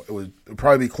different than it would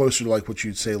probably be closer to like what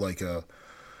you'd say like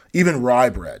even rye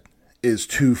bread is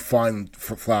too fine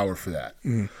for flour for that.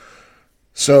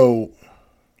 So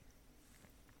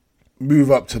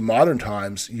move up to modern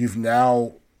times, you've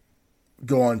now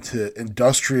gone to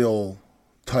industrial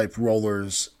type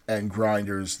rollers and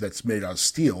grinders that's made out of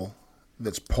steel,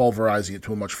 that's pulverizing it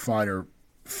to a much finer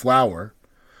flour.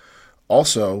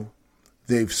 Also,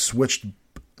 they've switched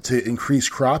to increase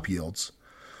crop yields.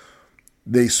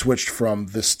 They switched from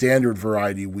the standard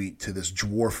variety wheat to this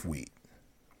dwarf wheat.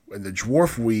 And the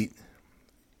dwarf wheat,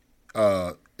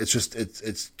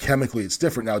 it's chemically, it's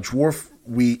different. Now, dwarf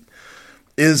wheat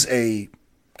is a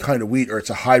kind of wheat, or it's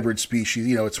a hybrid species.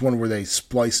 It's one where they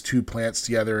splice two plants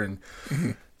together and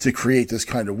to create this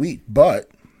kind of wheat. But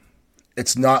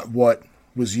it's not what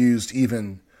was used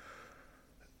even,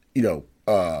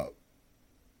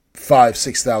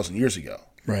 5,000-6,000 years ago.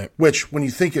 Right. Which, when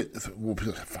you think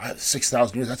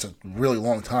 6,000 years, that's a really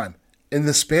long time. In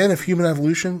the span of human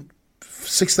evolution,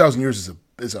 6,000 years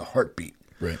is a heartbeat.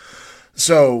 Right.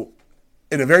 So,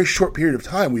 in a very short period of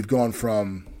time, we've gone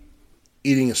from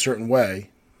eating a certain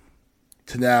way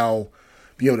to now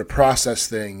be able to process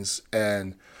things,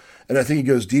 and I think it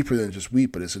goes deeper than just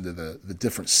wheat, but it's into the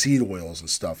different seed oils and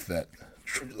stuff that.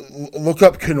 Look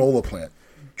up canola plant.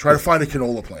 Try to find a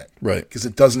canola plant. Right. Because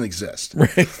it doesn't exist.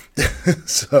 Right.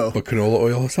 But canola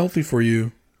oil is healthy for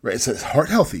you. Right. It says heart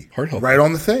healthy. Heart healthy. Right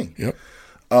on the thing. Yep.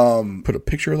 Put a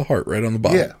picture of the heart right on the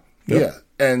bottom. Yeah. Yep. Yeah.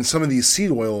 And some of these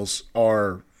seed oils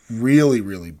are really,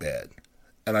 really bad.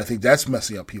 And I think that's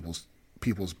messing up people's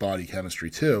body chemistry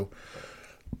too.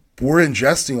 We're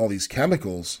ingesting all these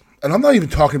chemicals. And I'm not even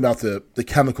talking about the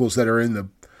chemicals that are in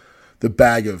the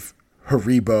bag of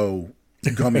Haribo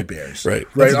gummy bears. Right.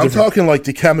 I'm talking like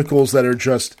the chemicals that are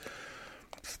just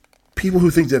people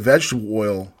who think that vegetable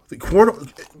oil, the corn,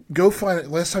 go find it.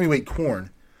 Last time you ate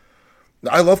corn,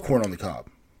 I love corn on the cob.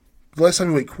 The last time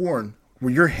you ate corn,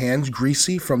 were your hands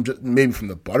greasy maybe from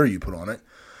the butter you put on it,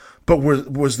 but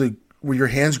were your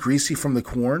hands greasy from the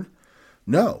corn?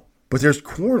 No, but there's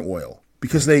corn oil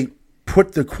because they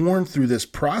put the corn through this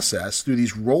process, through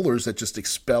these rollers that just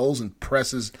expels and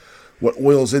presses what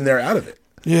oil's in there out of it.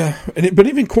 Yeah, but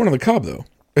even corn on the cob, though,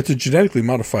 it's a genetically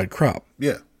modified crop.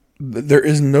 Yeah. There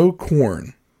is no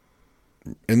corn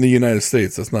in the United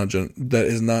States that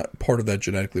is not part of that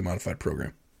genetically modified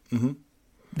program. Mm-hmm.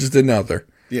 Just isn't out there.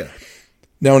 Yeah.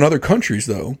 Now, in other countries,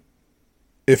 though,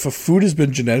 if a food has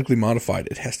been genetically modified,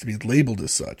 it has to be labeled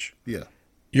as such. Yeah.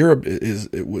 Europe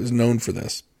was known for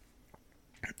this.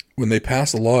 When they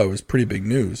passed a law, it was pretty big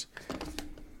news.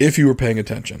 If you were paying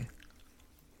attention,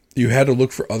 you had to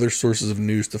look for other sources of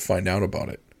news to find out about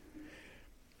it.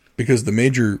 Because the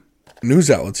major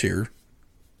news outlets here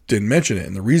didn't mention it.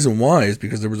 And the reason why is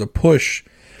because there was a push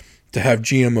to have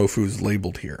GMO foods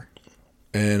labeled here.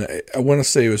 And I want to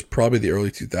say it was probably the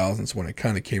early 2000s when it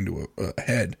kind of came to a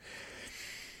head.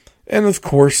 And of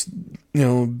course,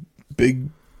 big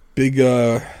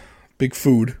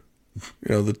food,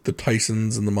 the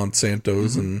Tysons and the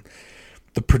Monsantos and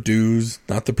the Purdue's,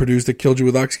 not the Purdue's that killed you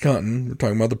with OxyContin. We're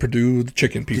talking about the Purdue, the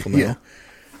chicken people now.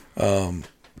 Yeah.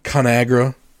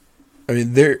 ConAgra. I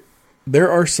mean, there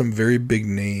are some very big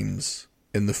names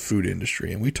in the food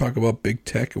industry, and we talk about big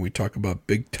tech, and we talk about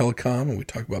big telecom, and we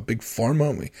talk about big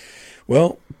pharma.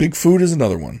 Well, big food is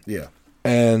another one. Yeah.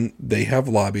 And they have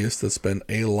lobbyists that spend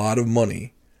a lot of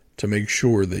money to make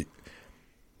sure that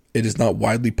it is not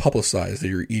widely publicized that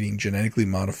you're eating genetically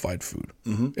modified food.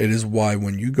 Mm-hmm. It is why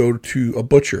when you go to a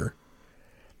butcher,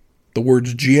 the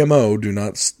words GMO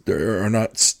are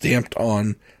not stamped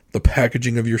on the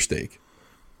packaging of your steak.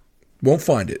 Won't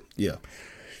find it. Yeah.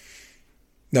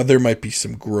 Now, there might be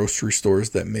some grocery stores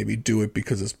that maybe do it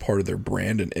because it's part of their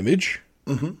brand and image.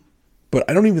 Mm-hmm. But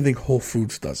I don't even think Whole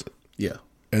Foods does it. Yeah.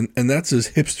 And that's as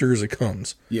hipster as it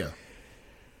comes. Yeah.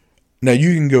 Now,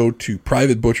 you can go to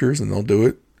private butchers and they'll do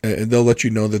it. And they'll let you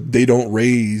know that they don't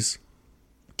raise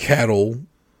cattle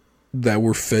that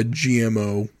were fed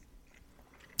GMO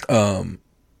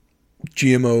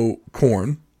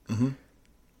corn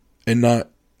and not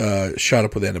shot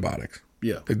up with antibiotics.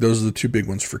 Yeah. Like those are the two big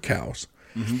ones for cows.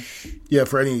 Mm-hmm. Yeah,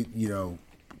 for any,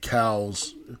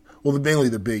 cows, well, mainly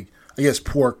the big, I guess,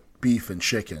 pork, beef, and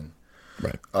chicken.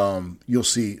 Right. You'll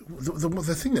see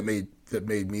the thing that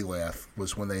made me laugh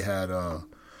was when they had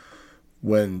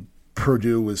when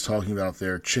Purdue was talking about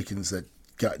their chickens that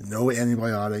got no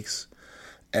antibiotics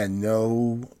and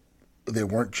they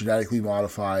weren't genetically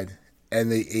modified,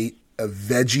 and they ate a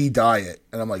veggie diet.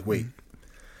 And I'm like, wait,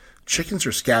 chickens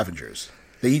are scavengers.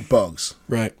 They eat bugs.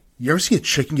 Right. You ever see a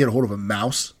chicken get a hold of a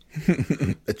mouse?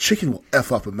 A chicken will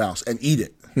F up a mouse and eat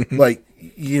it. Like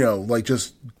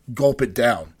just gulp it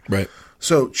down. Right.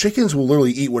 So chickens will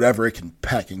literally eat whatever it can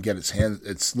peck and get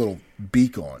its little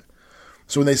beak on.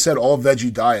 So when they said all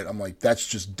veggie diet, I'm like, that's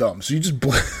just dumb. So you just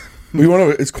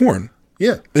it's corn.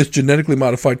 Yeah. It's genetically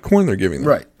modified corn they're giving them.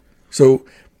 Right. So,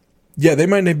 yeah, they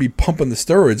might not be pumping the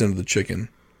steroids into the chicken,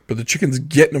 but the chicken's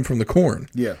getting them from the corn.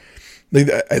 Yeah.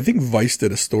 I think Vice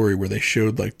did a story where they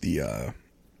showed like the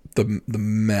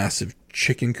massive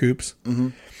chicken coops. Mm-hmm.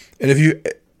 And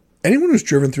anyone who's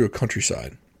driven through a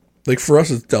countryside, like for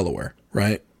us it's Delaware,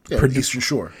 right? Yeah, Eastern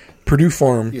Shore. Purdue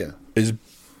Farm Yeah.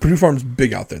 Purdue Farm's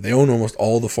big out there. They own almost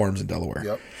all the farms in Delaware.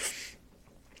 Yep.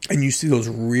 And you see those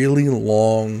really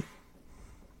long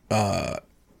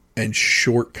and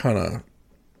short kind of,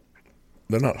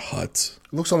 they're not huts.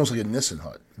 It looks almost like a Nissan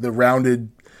hut. They're rounded.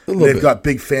 They've got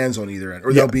big fans on either end.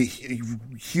 Or there'll be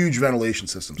huge ventilation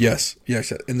systems. Yes.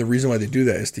 And the reason why they do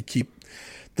that is to keep,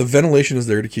 the ventilation is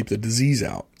there to keep the disease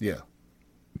out. Yeah.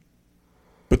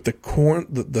 But the corn,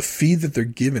 the feed that they're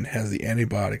given has the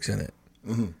antibiotics in it.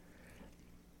 Mm-hmm.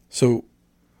 So,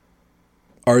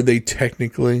 are they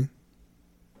technically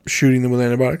shooting them with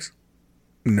antibiotics?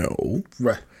 No.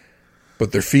 Right.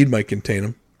 But their feed might contain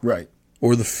them. Right.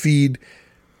 Or the feed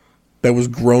that was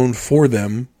grown for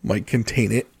them might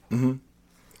contain it. Mm-hmm.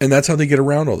 And that's how they get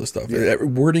around all this stuff. Yeah.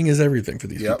 Wording is everything for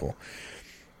these people.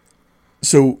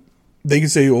 So, they can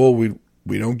say, oh,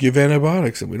 we don't give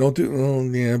antibiotics and we don't do, oh,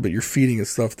 yeah, but you're feeding it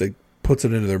stuff that puts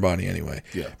it into their body anyway.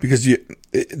 Yeah. Because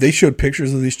they showed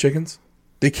pictures of these chickens.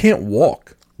 They can't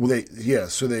walk. Well,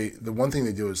 so the one thing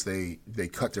they do is they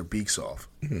cut their beaks off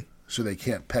so they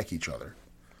can't peck each other.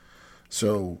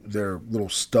 So their little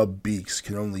stub beaks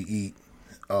can only eat,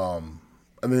 and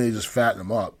then they just fatten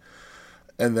them up.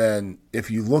 And then if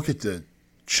you look at the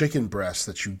chicken breasts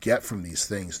that you get from these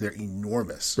things, they're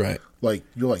enormous. Right. Like,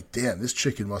 you're like, damn, this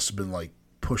chicken must have been like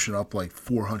pushing up like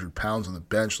 400 pounds on the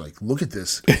bench. Like, look at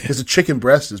this. Because a chicken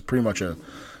breast is pretty much a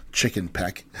chicken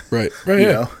peck. Right.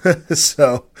 Yeah.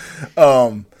 So,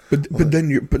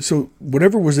 so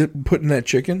whatever was it put in that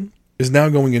chicken is now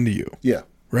going into you. Yeah.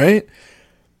 Right?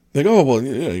 Like, oh, well,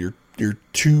 yeah, you're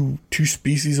two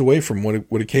species away from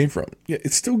what it came from. Yeah,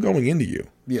 it's still going into you.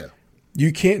 Yeah.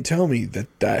 You can't tell me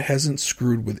that hasn't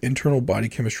screwed with internal body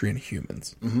chemistry in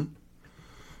humans. Mm-hmm.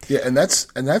 Yeah, and that's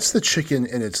the chicken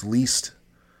in its least.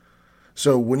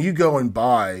 So when you go and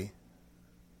buy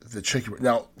the chicken,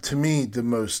 now to me the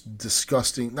most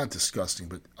not disgusting,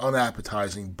 but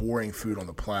unappetizing, boring food on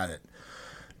the planet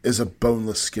is a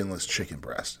boneless, skinless chicken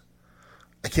breast.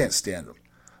 I can't stand them.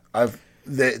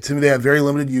 To me, they have very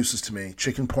limited uses to me.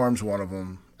 Chicken parm's one of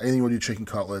them. Anything you want to do, chicken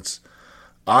cutlets.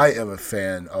 I am a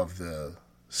fan of the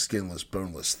skinless,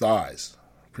 boneless thighs.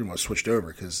 Pretty much switched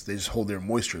over because they just hold their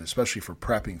moisture, especially for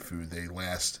prepping food. They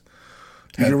last.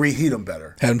 You can reheat them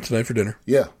better. Had them tonight for dinner.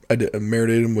 Yeah. I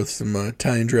marinated them with some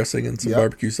Italian dressing and some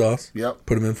barbecue sauce. Yep.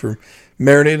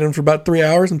 Marinated them for about 3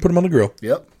 hours and put them on the grill.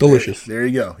 Yep. Delicious. There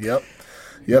you go.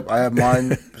 Yep. I have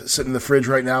mine sitting in the fridge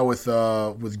right now with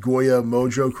Goya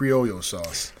Mojo Criollo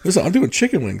sauce. Listen, I'm doing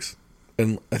chicken wings.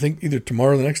 And I think either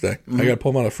tomorrow or the next day. Mm-hmm. I got to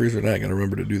pull them out of the freezer tonight. I got to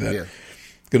remember to do that. Yeah.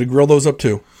 Got to grill those up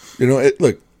too.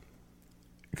 Look,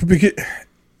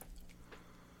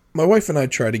 my wife and I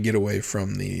try to get away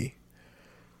from the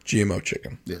GMO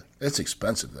chicken. Yeah, it's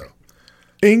expensive though.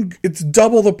 And it's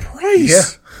double the price. Yeah.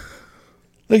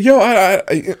 Like, yo,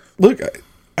 I look,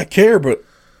 I care, but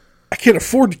I can't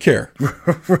afford to care.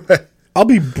 Right. I'll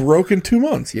be broke in 2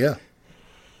 months. Yeah.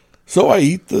 So I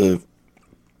eat the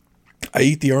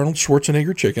Arnold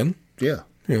Schwarzenegger chicken. Yeah.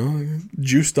 You know,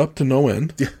 juiced up to no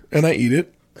end. Yeah. And I eat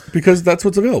it because that's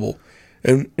what's available.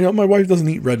 And, you know, my wife doesn't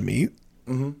eat red meat.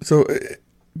 Mm-hmm. So,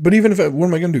 but even if, what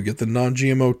am I going to do? Get the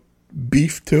non-GMO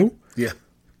beef too? Yeah.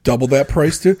 Double that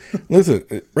price too?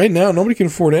 Listen, right now, nobody can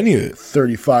afford any of it.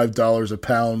 $35 a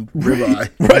pound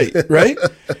ribeye. Right.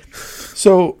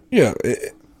 So, yeah,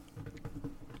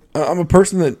 I'm a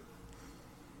person that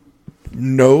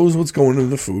knows what's going into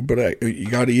the food, but you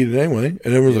got to eat it anyway.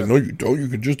 And everyone's like, no, you don't. You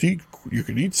can just eat. You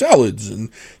can eat salads and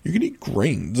you can eat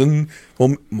grains. And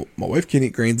well, my wife can't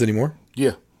eat grains anymore.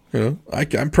 Yeah. You know, I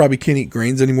probably can't eat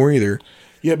grains anymore either.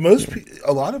 Yeah,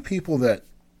 a lot of people that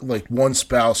like one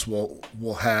spouse will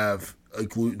have a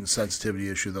gluten sensitivity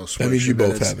issue. They'll switch. That means you and then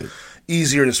both it's have it.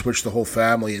 Easier to switch the whole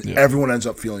family, and everyone ends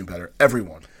up feeling better.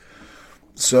 Everyone.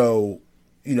 So,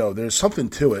 you know, there's something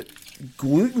to it.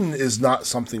 Gluten is not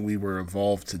something we were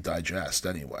evolved to digest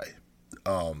anyway.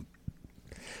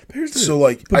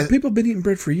 But people have been eating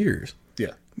bread for years.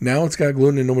 Yeah. Now it's got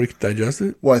gluten and nobody can digest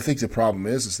it. Well, I think the problem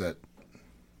is that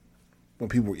when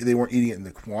they weren't eating it in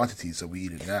the quantities that we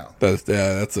eat it now.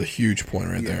 That's a huge point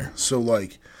right there. So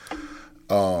like,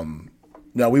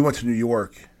 now we went to New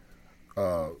York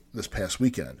this past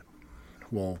weekend.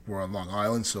 Well, we're on Long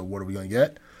Island, so what are we going to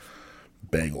get?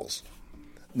 Bagels.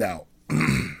 Now,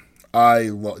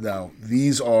 now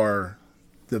these are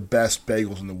the best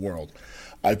bagels in the world.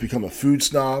 I've become a food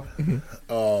snob,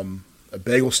 a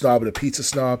bagel snob, and a pizza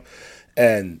snob,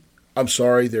 and I'm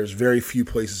sorry, there's very few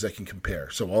places that can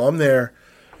compare. So while I'm there,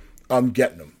 I'm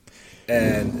getting them.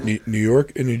 And New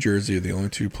York and New Jersey are the only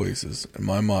two places in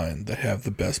my mind that have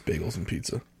the best bagels and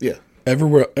pizza. Yeah.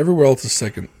 Everywhere else is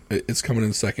second. It's coming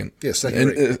in second. Yeah, second and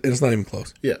rate. It's not even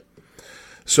close. Yeah.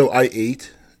 So I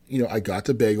ate, I got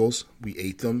the bagels. We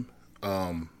ate them.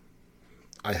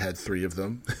 I had 3 of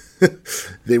them.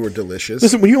 They were delicious.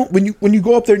 Listen, when you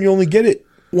go up there and you only get it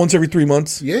once every 3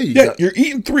 months, you're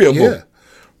eating 3 of them. Yeah.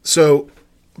 So,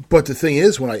 but the thing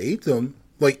is, when I ate them,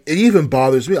 like, it even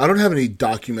bothers me. I don't have any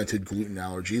documented gluten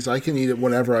allergies. I can eat it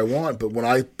whenever I want. But when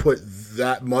I put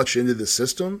that much into the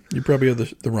system, you probably have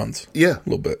the runs. Yeah, a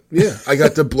little bit. Yeah, I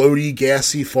got the bloaty,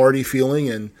 gassy, farty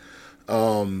feeling, and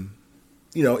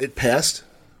it passed.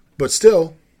 But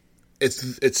still,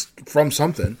 it's from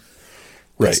something.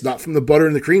 Right. It's not from the butter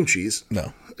and the cream cheese.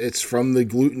 No, it's from the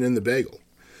gluten in the bagel.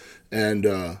 And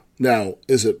now,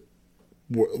 is it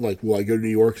like, will I go to New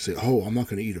York and say, oh, I'm not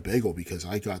going to eat a bagel because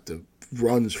I got the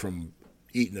runs from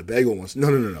eating a bagel once? No.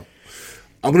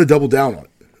 I'm going to double down on it.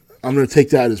 I'm going to take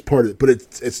that as part of it. But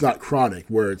it's not chronic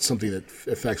where it's something that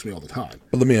affects me all the time.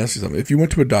 But let me ask you something. If you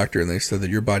went to a doctor and they said that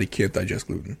your body can't digest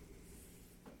gluten,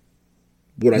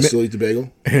 would I still eat the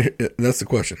bagel? That's the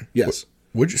question. Yes.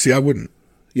 Would you? See, I wouldn't.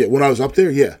 Yeah, when I was up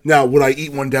there, yeah. Now, would I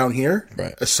eat one down here?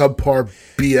 Right. A subpar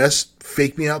BS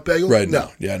fake me out bagel? Right. No.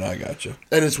 Yeah, no, I got you.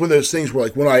 And it's one of those things where,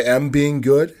 like, when I am being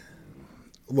good,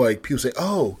 like, people say,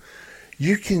 oh,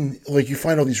 you can, like, you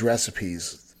find all these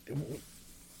recipes.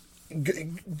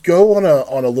 Go on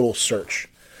a little search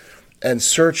and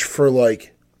search for,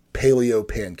 like, paleo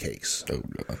pancakes. Oh,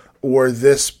 God. Or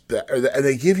this, and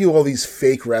they give you all these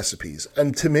fake recipes.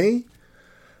 And to me,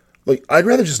 like, I'd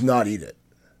rather just not eat it.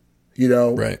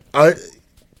 Right.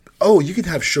 You can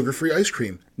have sugar-free ice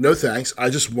cream. No thanks.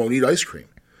 I just won't eat ice cream.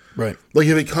 Right. Like,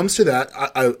 if it comes to that,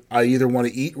 I either want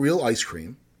to eat real ice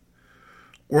cream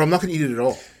or I'm not going to eat it at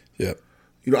all. Yeah.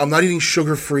 I'm not eating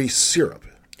sugar-free syrup.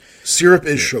 Syrup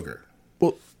is sugar.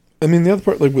 Well, I mean, the other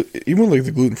part, like, even like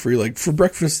the gluten-free, like, for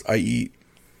breakfast, I eat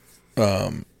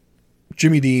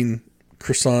Jimmy Dean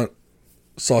croissant,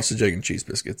 sausage, egg, and cheese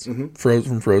biscuits.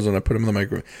 Mm-hmm. Frozen. I put them in the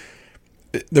microwave.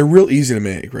 They're real easy to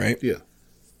make, right? Yeah.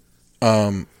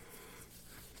 Like,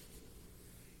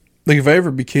 if I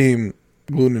ever became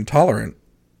gluten intolerant,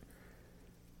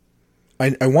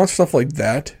 I want stuff like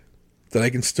that I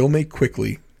can still make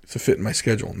quickly to fit in my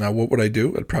schedule. Now, what would I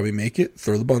do? I'd probably make it,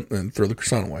 throw the bun, and throw the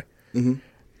croissant away, and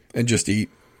just eat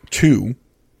 2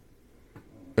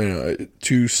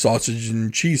 sausage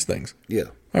and cheese things. Yeah.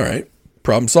 All right,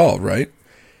 problem solved, right?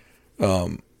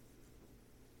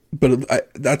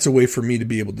 But that's a way for me to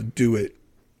be able to do it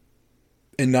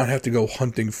and not have to go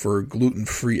hunting for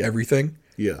gluten-free everything.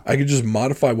 Yeah. I could just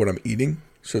modify what I'm eating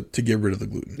to get rid of the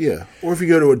gluten. Yeah. Or if you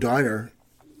go to a diner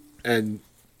and,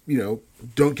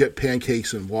 don't get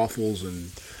pancakes and waffles and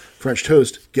French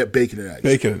toast, get bacon and eggs.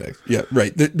 Bacon and eggs. Yeah,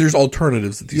 right. There's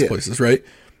alternatives at these places, right?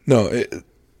 No,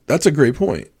 That's a great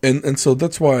point. And so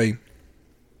that's why,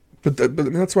 but I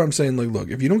mean, that's why I'm saying, like, look,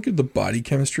 if you don't get the body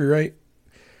chemistry right,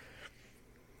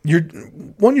 you're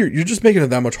just making it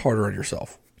that much harder on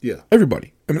yourself. Yeah.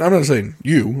 Everybody. I mean, I'm not saying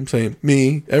you, I'm saying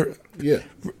me. Yeah.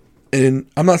 And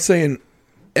I'm not saying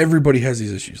everybody has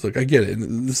these issues. Like, I get it.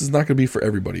 And this is not going to be for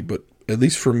everybody, but at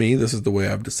least for me, this is the way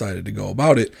I've decided to go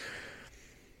about it.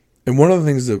 And one of the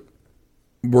things that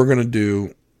we're going to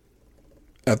do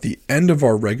at the end of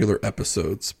our regular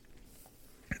episodes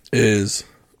is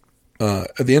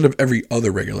at the end of every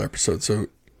other regular episode. So,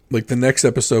 like, the next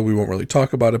episode, we won't really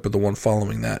talk about it, but the one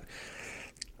following that,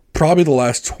 probably the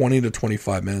last 20 to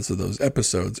 25 minutes of those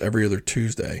episodes, every other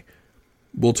Tuesday,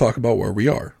 we'll talk about where we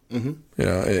are. Mm-hmm. You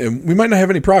know, and we might not have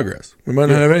any progress. We might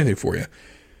not have anything for you.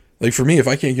 Like, for me, if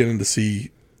I can't get in to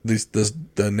see the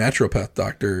naturopath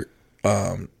doctor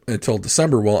until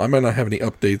December, well, I might not have any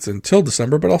updates until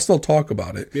December, but I'll still talk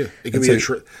about it. Yeah, it could be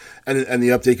and the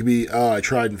update could be, I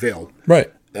tried and failed.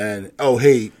 Right. And, oh,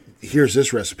 hey, here's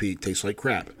this recipe. It tastes like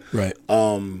crap. Right.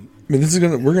 I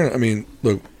mean,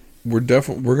 look, we're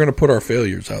gonna put our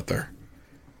failures out there.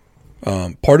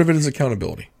 Part of it is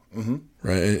accountability,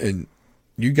 right? And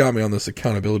you got me on this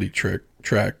accountability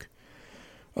track.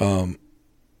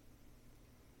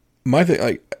 My thing,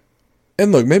 like,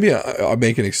 and look, maybe I'm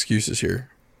making excuses here,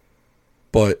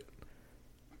 but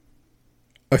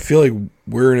I feel like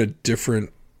we're in a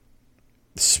different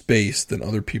space than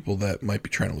other people that might be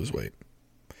trying to lose weight.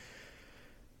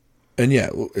 And yeah,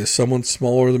 is someone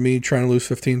smaller than me trying to lose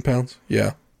 15 pounds?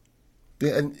 Yeah.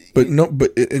 Yeah, but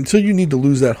until you need to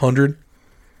lose that 100,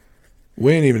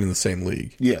 we ain't even in the same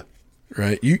league. Yeah.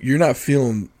 Right? You're not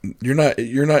in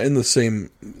the same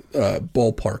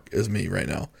ballpark as me right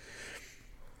now.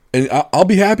 And I'll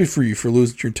be happy for you for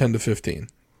losing your 10 to 15.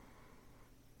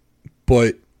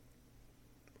 But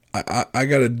I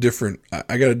got to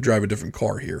drive a different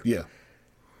car here. Yeah.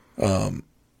 And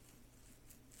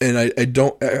I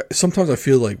don't. Sometimes I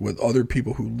feel like with other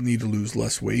people who need to lose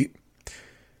less weight,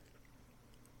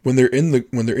 when they're in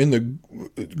the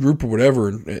group or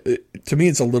whatever, to me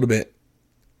it's a little bit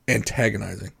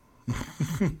antagonizing.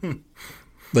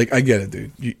 Like, I get it,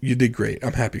 dude. You did great.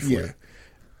 I'm happy for you,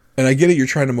 and I get it. You're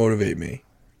trying to motivate me.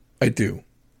 I do,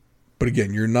 but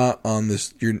again, you're not on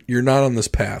this. You're not on this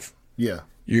path. Yeah.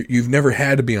 You've never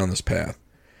had to be on this path.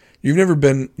 You've never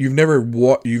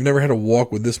had to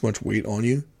walk with this much weight on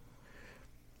you.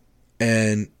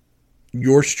 And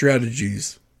your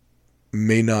strategies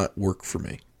may not work for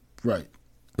me. Right.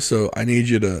 So I need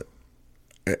you to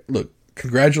look,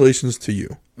 congratulations to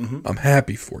you. Mm-hmm. I'm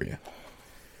happy for you.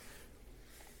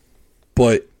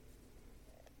 But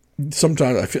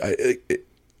sometimes I feel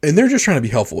and they're just trying to be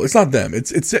helpful. It's not them.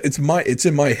 It's in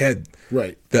my head.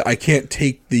 Right. That I can't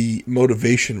take the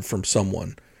motivation from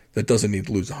someone that doesn't need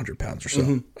to lose 100 pounds or so.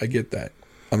 Mm-hmm. I get that.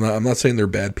 I'm not saying they're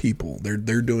bad people. They're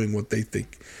doing what they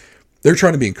think. They're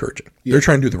trying to be encouraging. Yeah. They're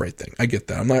trying to do the right thing. I get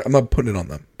that. I'm not putting it on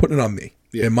them. Putting it on me.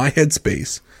 Yeah. In my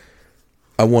headspace,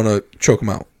 I want to choke them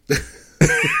out.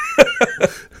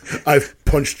 I've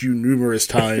punched you numerous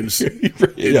times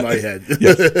in my head.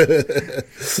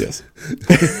 Yes.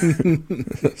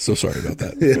 So sorry about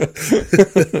that.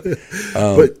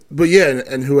 Yeah. But yeah,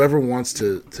 and whoever wants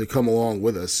to come along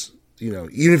with us, you know,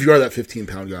 even if you are that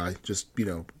 15-pound guy, just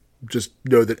know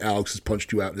that Alex has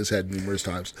punched you out in his head numerous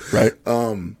times. Right.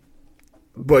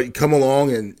 But come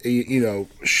along and, you know,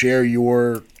 share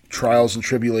your trials and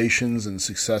tribulations and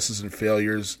successes and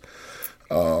failures.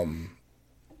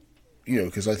 You know,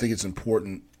 because I think it's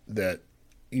important that,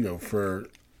 you know, for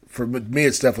me,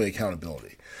 it's definitely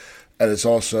accountability. And it's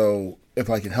also, if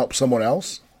I can help someone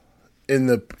else,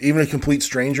 even a complete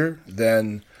stranger,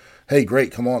 then, hey,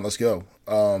 great, come on, let's go.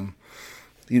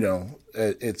 You know,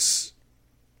 it's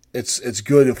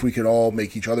good if we can all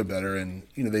make each other better. And,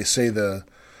 you know, they say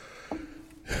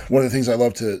one of the things I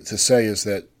love to say is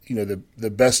that, you know,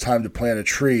 the best time to plant a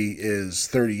tree is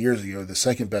 30 years ago. The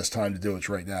second best time to do it's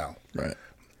right now. Right.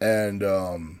 And,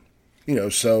 you know,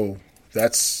 so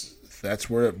that's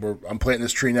where I'm planting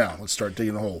this tree now. Let's start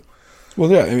digging a hole.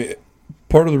 Well, yeah, I mean,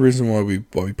 part of the reason why we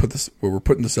put this, where we're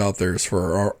putting this out there is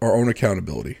for our own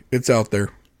accountability. It's out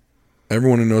there.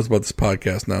 Everyone who knows about this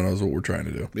podcast now knows what we're trying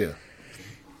to do. Yeah.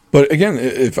 But again,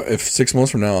 if 6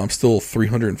 months from now I'm still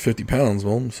 350 pounds,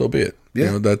 well, so be it.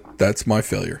 Yeah. You know, that's my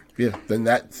failure. Yeah. Then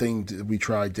that thing we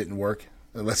tried didn't work.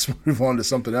 Let's move on to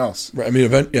something else. Right. I mean,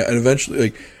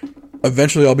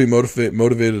 eventually I'll be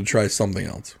motivated to try something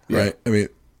else. Right. Yeah. I mean,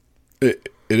 it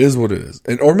is what it is,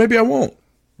 or maybe I won't.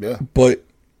 Yeah. But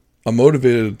I'm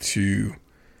motivated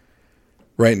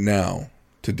right now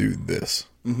to do this.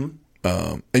 Mm-hmm.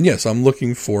 And yes, I'm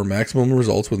looking for maximum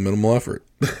results with minimal effort.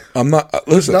 I'm not.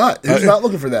 Listen, He's not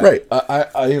looking for that. Right.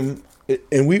 I am.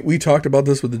 And we talked about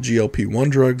this with the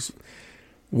GLP-1 drugs,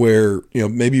 where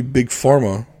maybe Big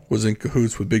Pharma was in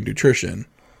cahoots with Big Nutrition,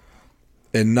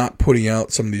 and not putting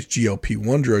out some of these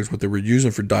GLP-1 drugs, what they were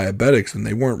using for diabetics, and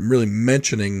they weren't really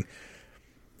mentioning.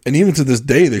 And even to this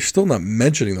day, they're still not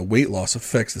mentioning the weight loss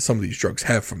effects that some of these drugs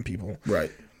have from people.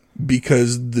 Right.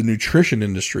 Because the nutrition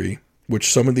industry,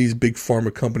 which some of these big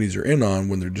pharma companies are in on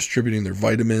when they're distributing their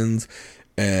vitamins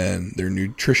and their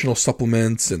nutritional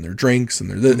supplements and their drinks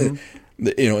and their,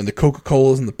 and the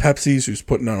Coca-Colas and the Pepsis, who's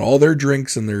putting out all their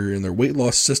drinks and their weight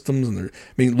loss systems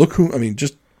and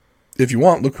just if you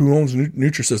want, look who owns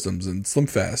Nutrisystems and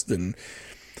SlimFast, and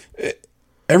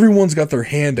everyone's got their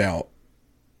hand out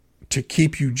to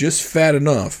keep you just fat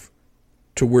enough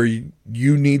to where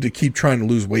you need to keep trying to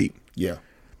lose weight. Yeah.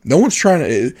 No one's trying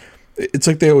to. It's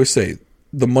like they always say,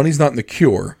 the money's not in the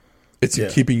cure. It's in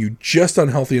keeping you just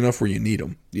unhealthy enough where you need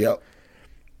them. Yep.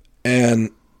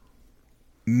 And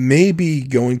maybe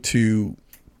going to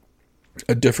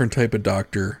a different type of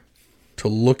doctor to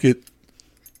look at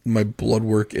my blood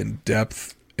work in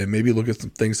depth and maybe look at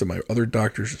some things that my other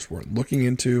doctors just weren't looking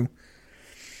into.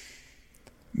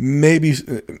 Maybe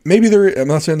I'm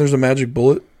not saying there's a magic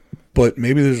bullet, but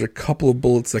maybe there's a couple of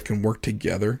bullets that can work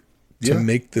together to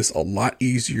make this a lot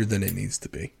easier than it needs to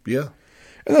be. Yeah.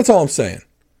 And that's all I'm saying.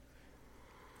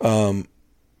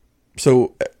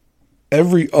 So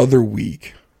every other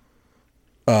week,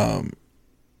 we're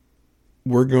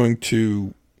going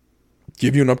to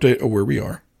give you an update of where we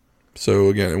are. So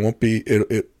again, it won't be,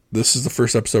 this is the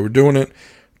first episode we're doing it.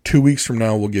 2 weeks from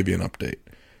now, we'll give you an update.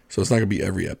 So it's not going to be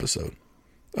every episode.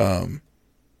 Maybe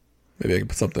I can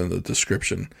put something in the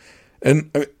description. And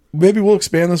maybe we'll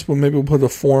expand this, but maybe we'll put a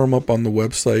forum up on the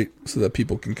website so that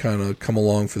people can kind of come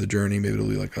along for the journey. Maybe it'll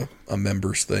be like a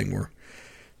members thing where,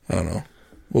 I don't know.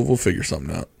 We'll figure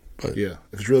something out. But yeah,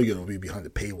 if it's really good, it'll be behind the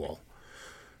paywall.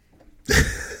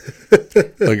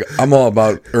 Like, I'm all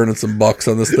about earning some bucks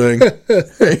on this thing.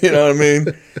 You know what I mean?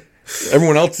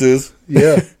 Everyone else is.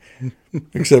 Yeah.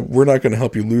 Except we're not going to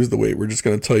help you lose the weight. We're just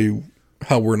going to tell you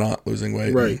how we're not losing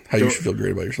weight. Right. And how you should feel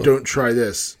great about yourself. Don't try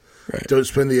this. Right. Don't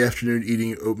spend the afternoon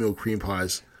eating oatmeal cream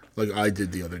pies like I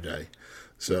did the other day.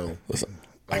 So listen,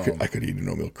 I could eat an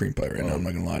oatmeal cream pie right now. I'm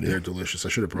not going to lie to you. They're delicious. I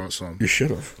should have brought some. You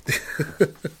should have.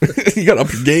 You got to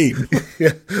up your game.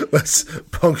 Yeah, let's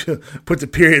put the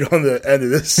period on the end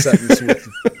of this sentence with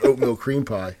oatmeal cream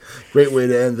pie. Great way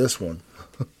to end this one.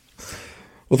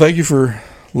 Well, thank you for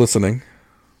listening.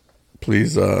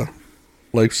 Please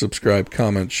like, subscribe,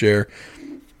 comment, share.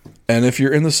 And if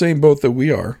you're in the same boat that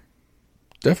we are,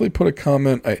 definitely put a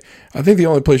comment. I think the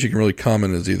only place you can really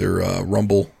comment is either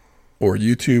Rumble or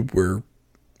YouTube, where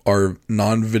our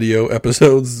non-video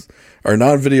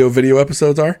video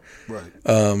episodes are. Right.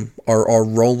 Our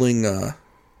rolling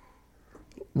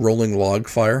log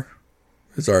fire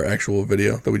is our actual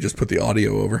video that we just put the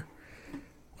audio over.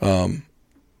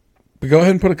 But go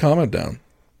ahead and put a comment down.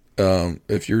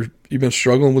 If you've been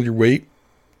struggling with your weight,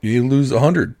 you need to lose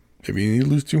 100. Maybe you need to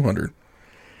lose 200.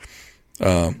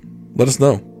 Let us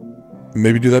know.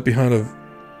 Maybe do that behind a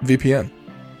VPN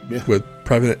with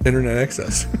private internet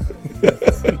access.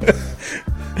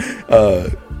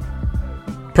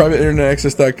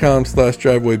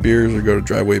 PrivateInternetAccess.com/drivewaybeers or go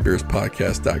to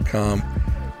drivewaybeerspodcast.com/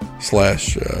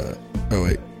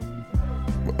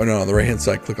 on the right hand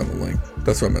side, click on the link.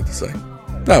 That's what I meant to say.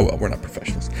 Oh well, we're not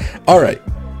professionals. All right.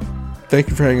 Thank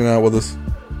you for hanging out with us,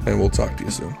 and we'll talk to you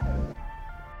soon.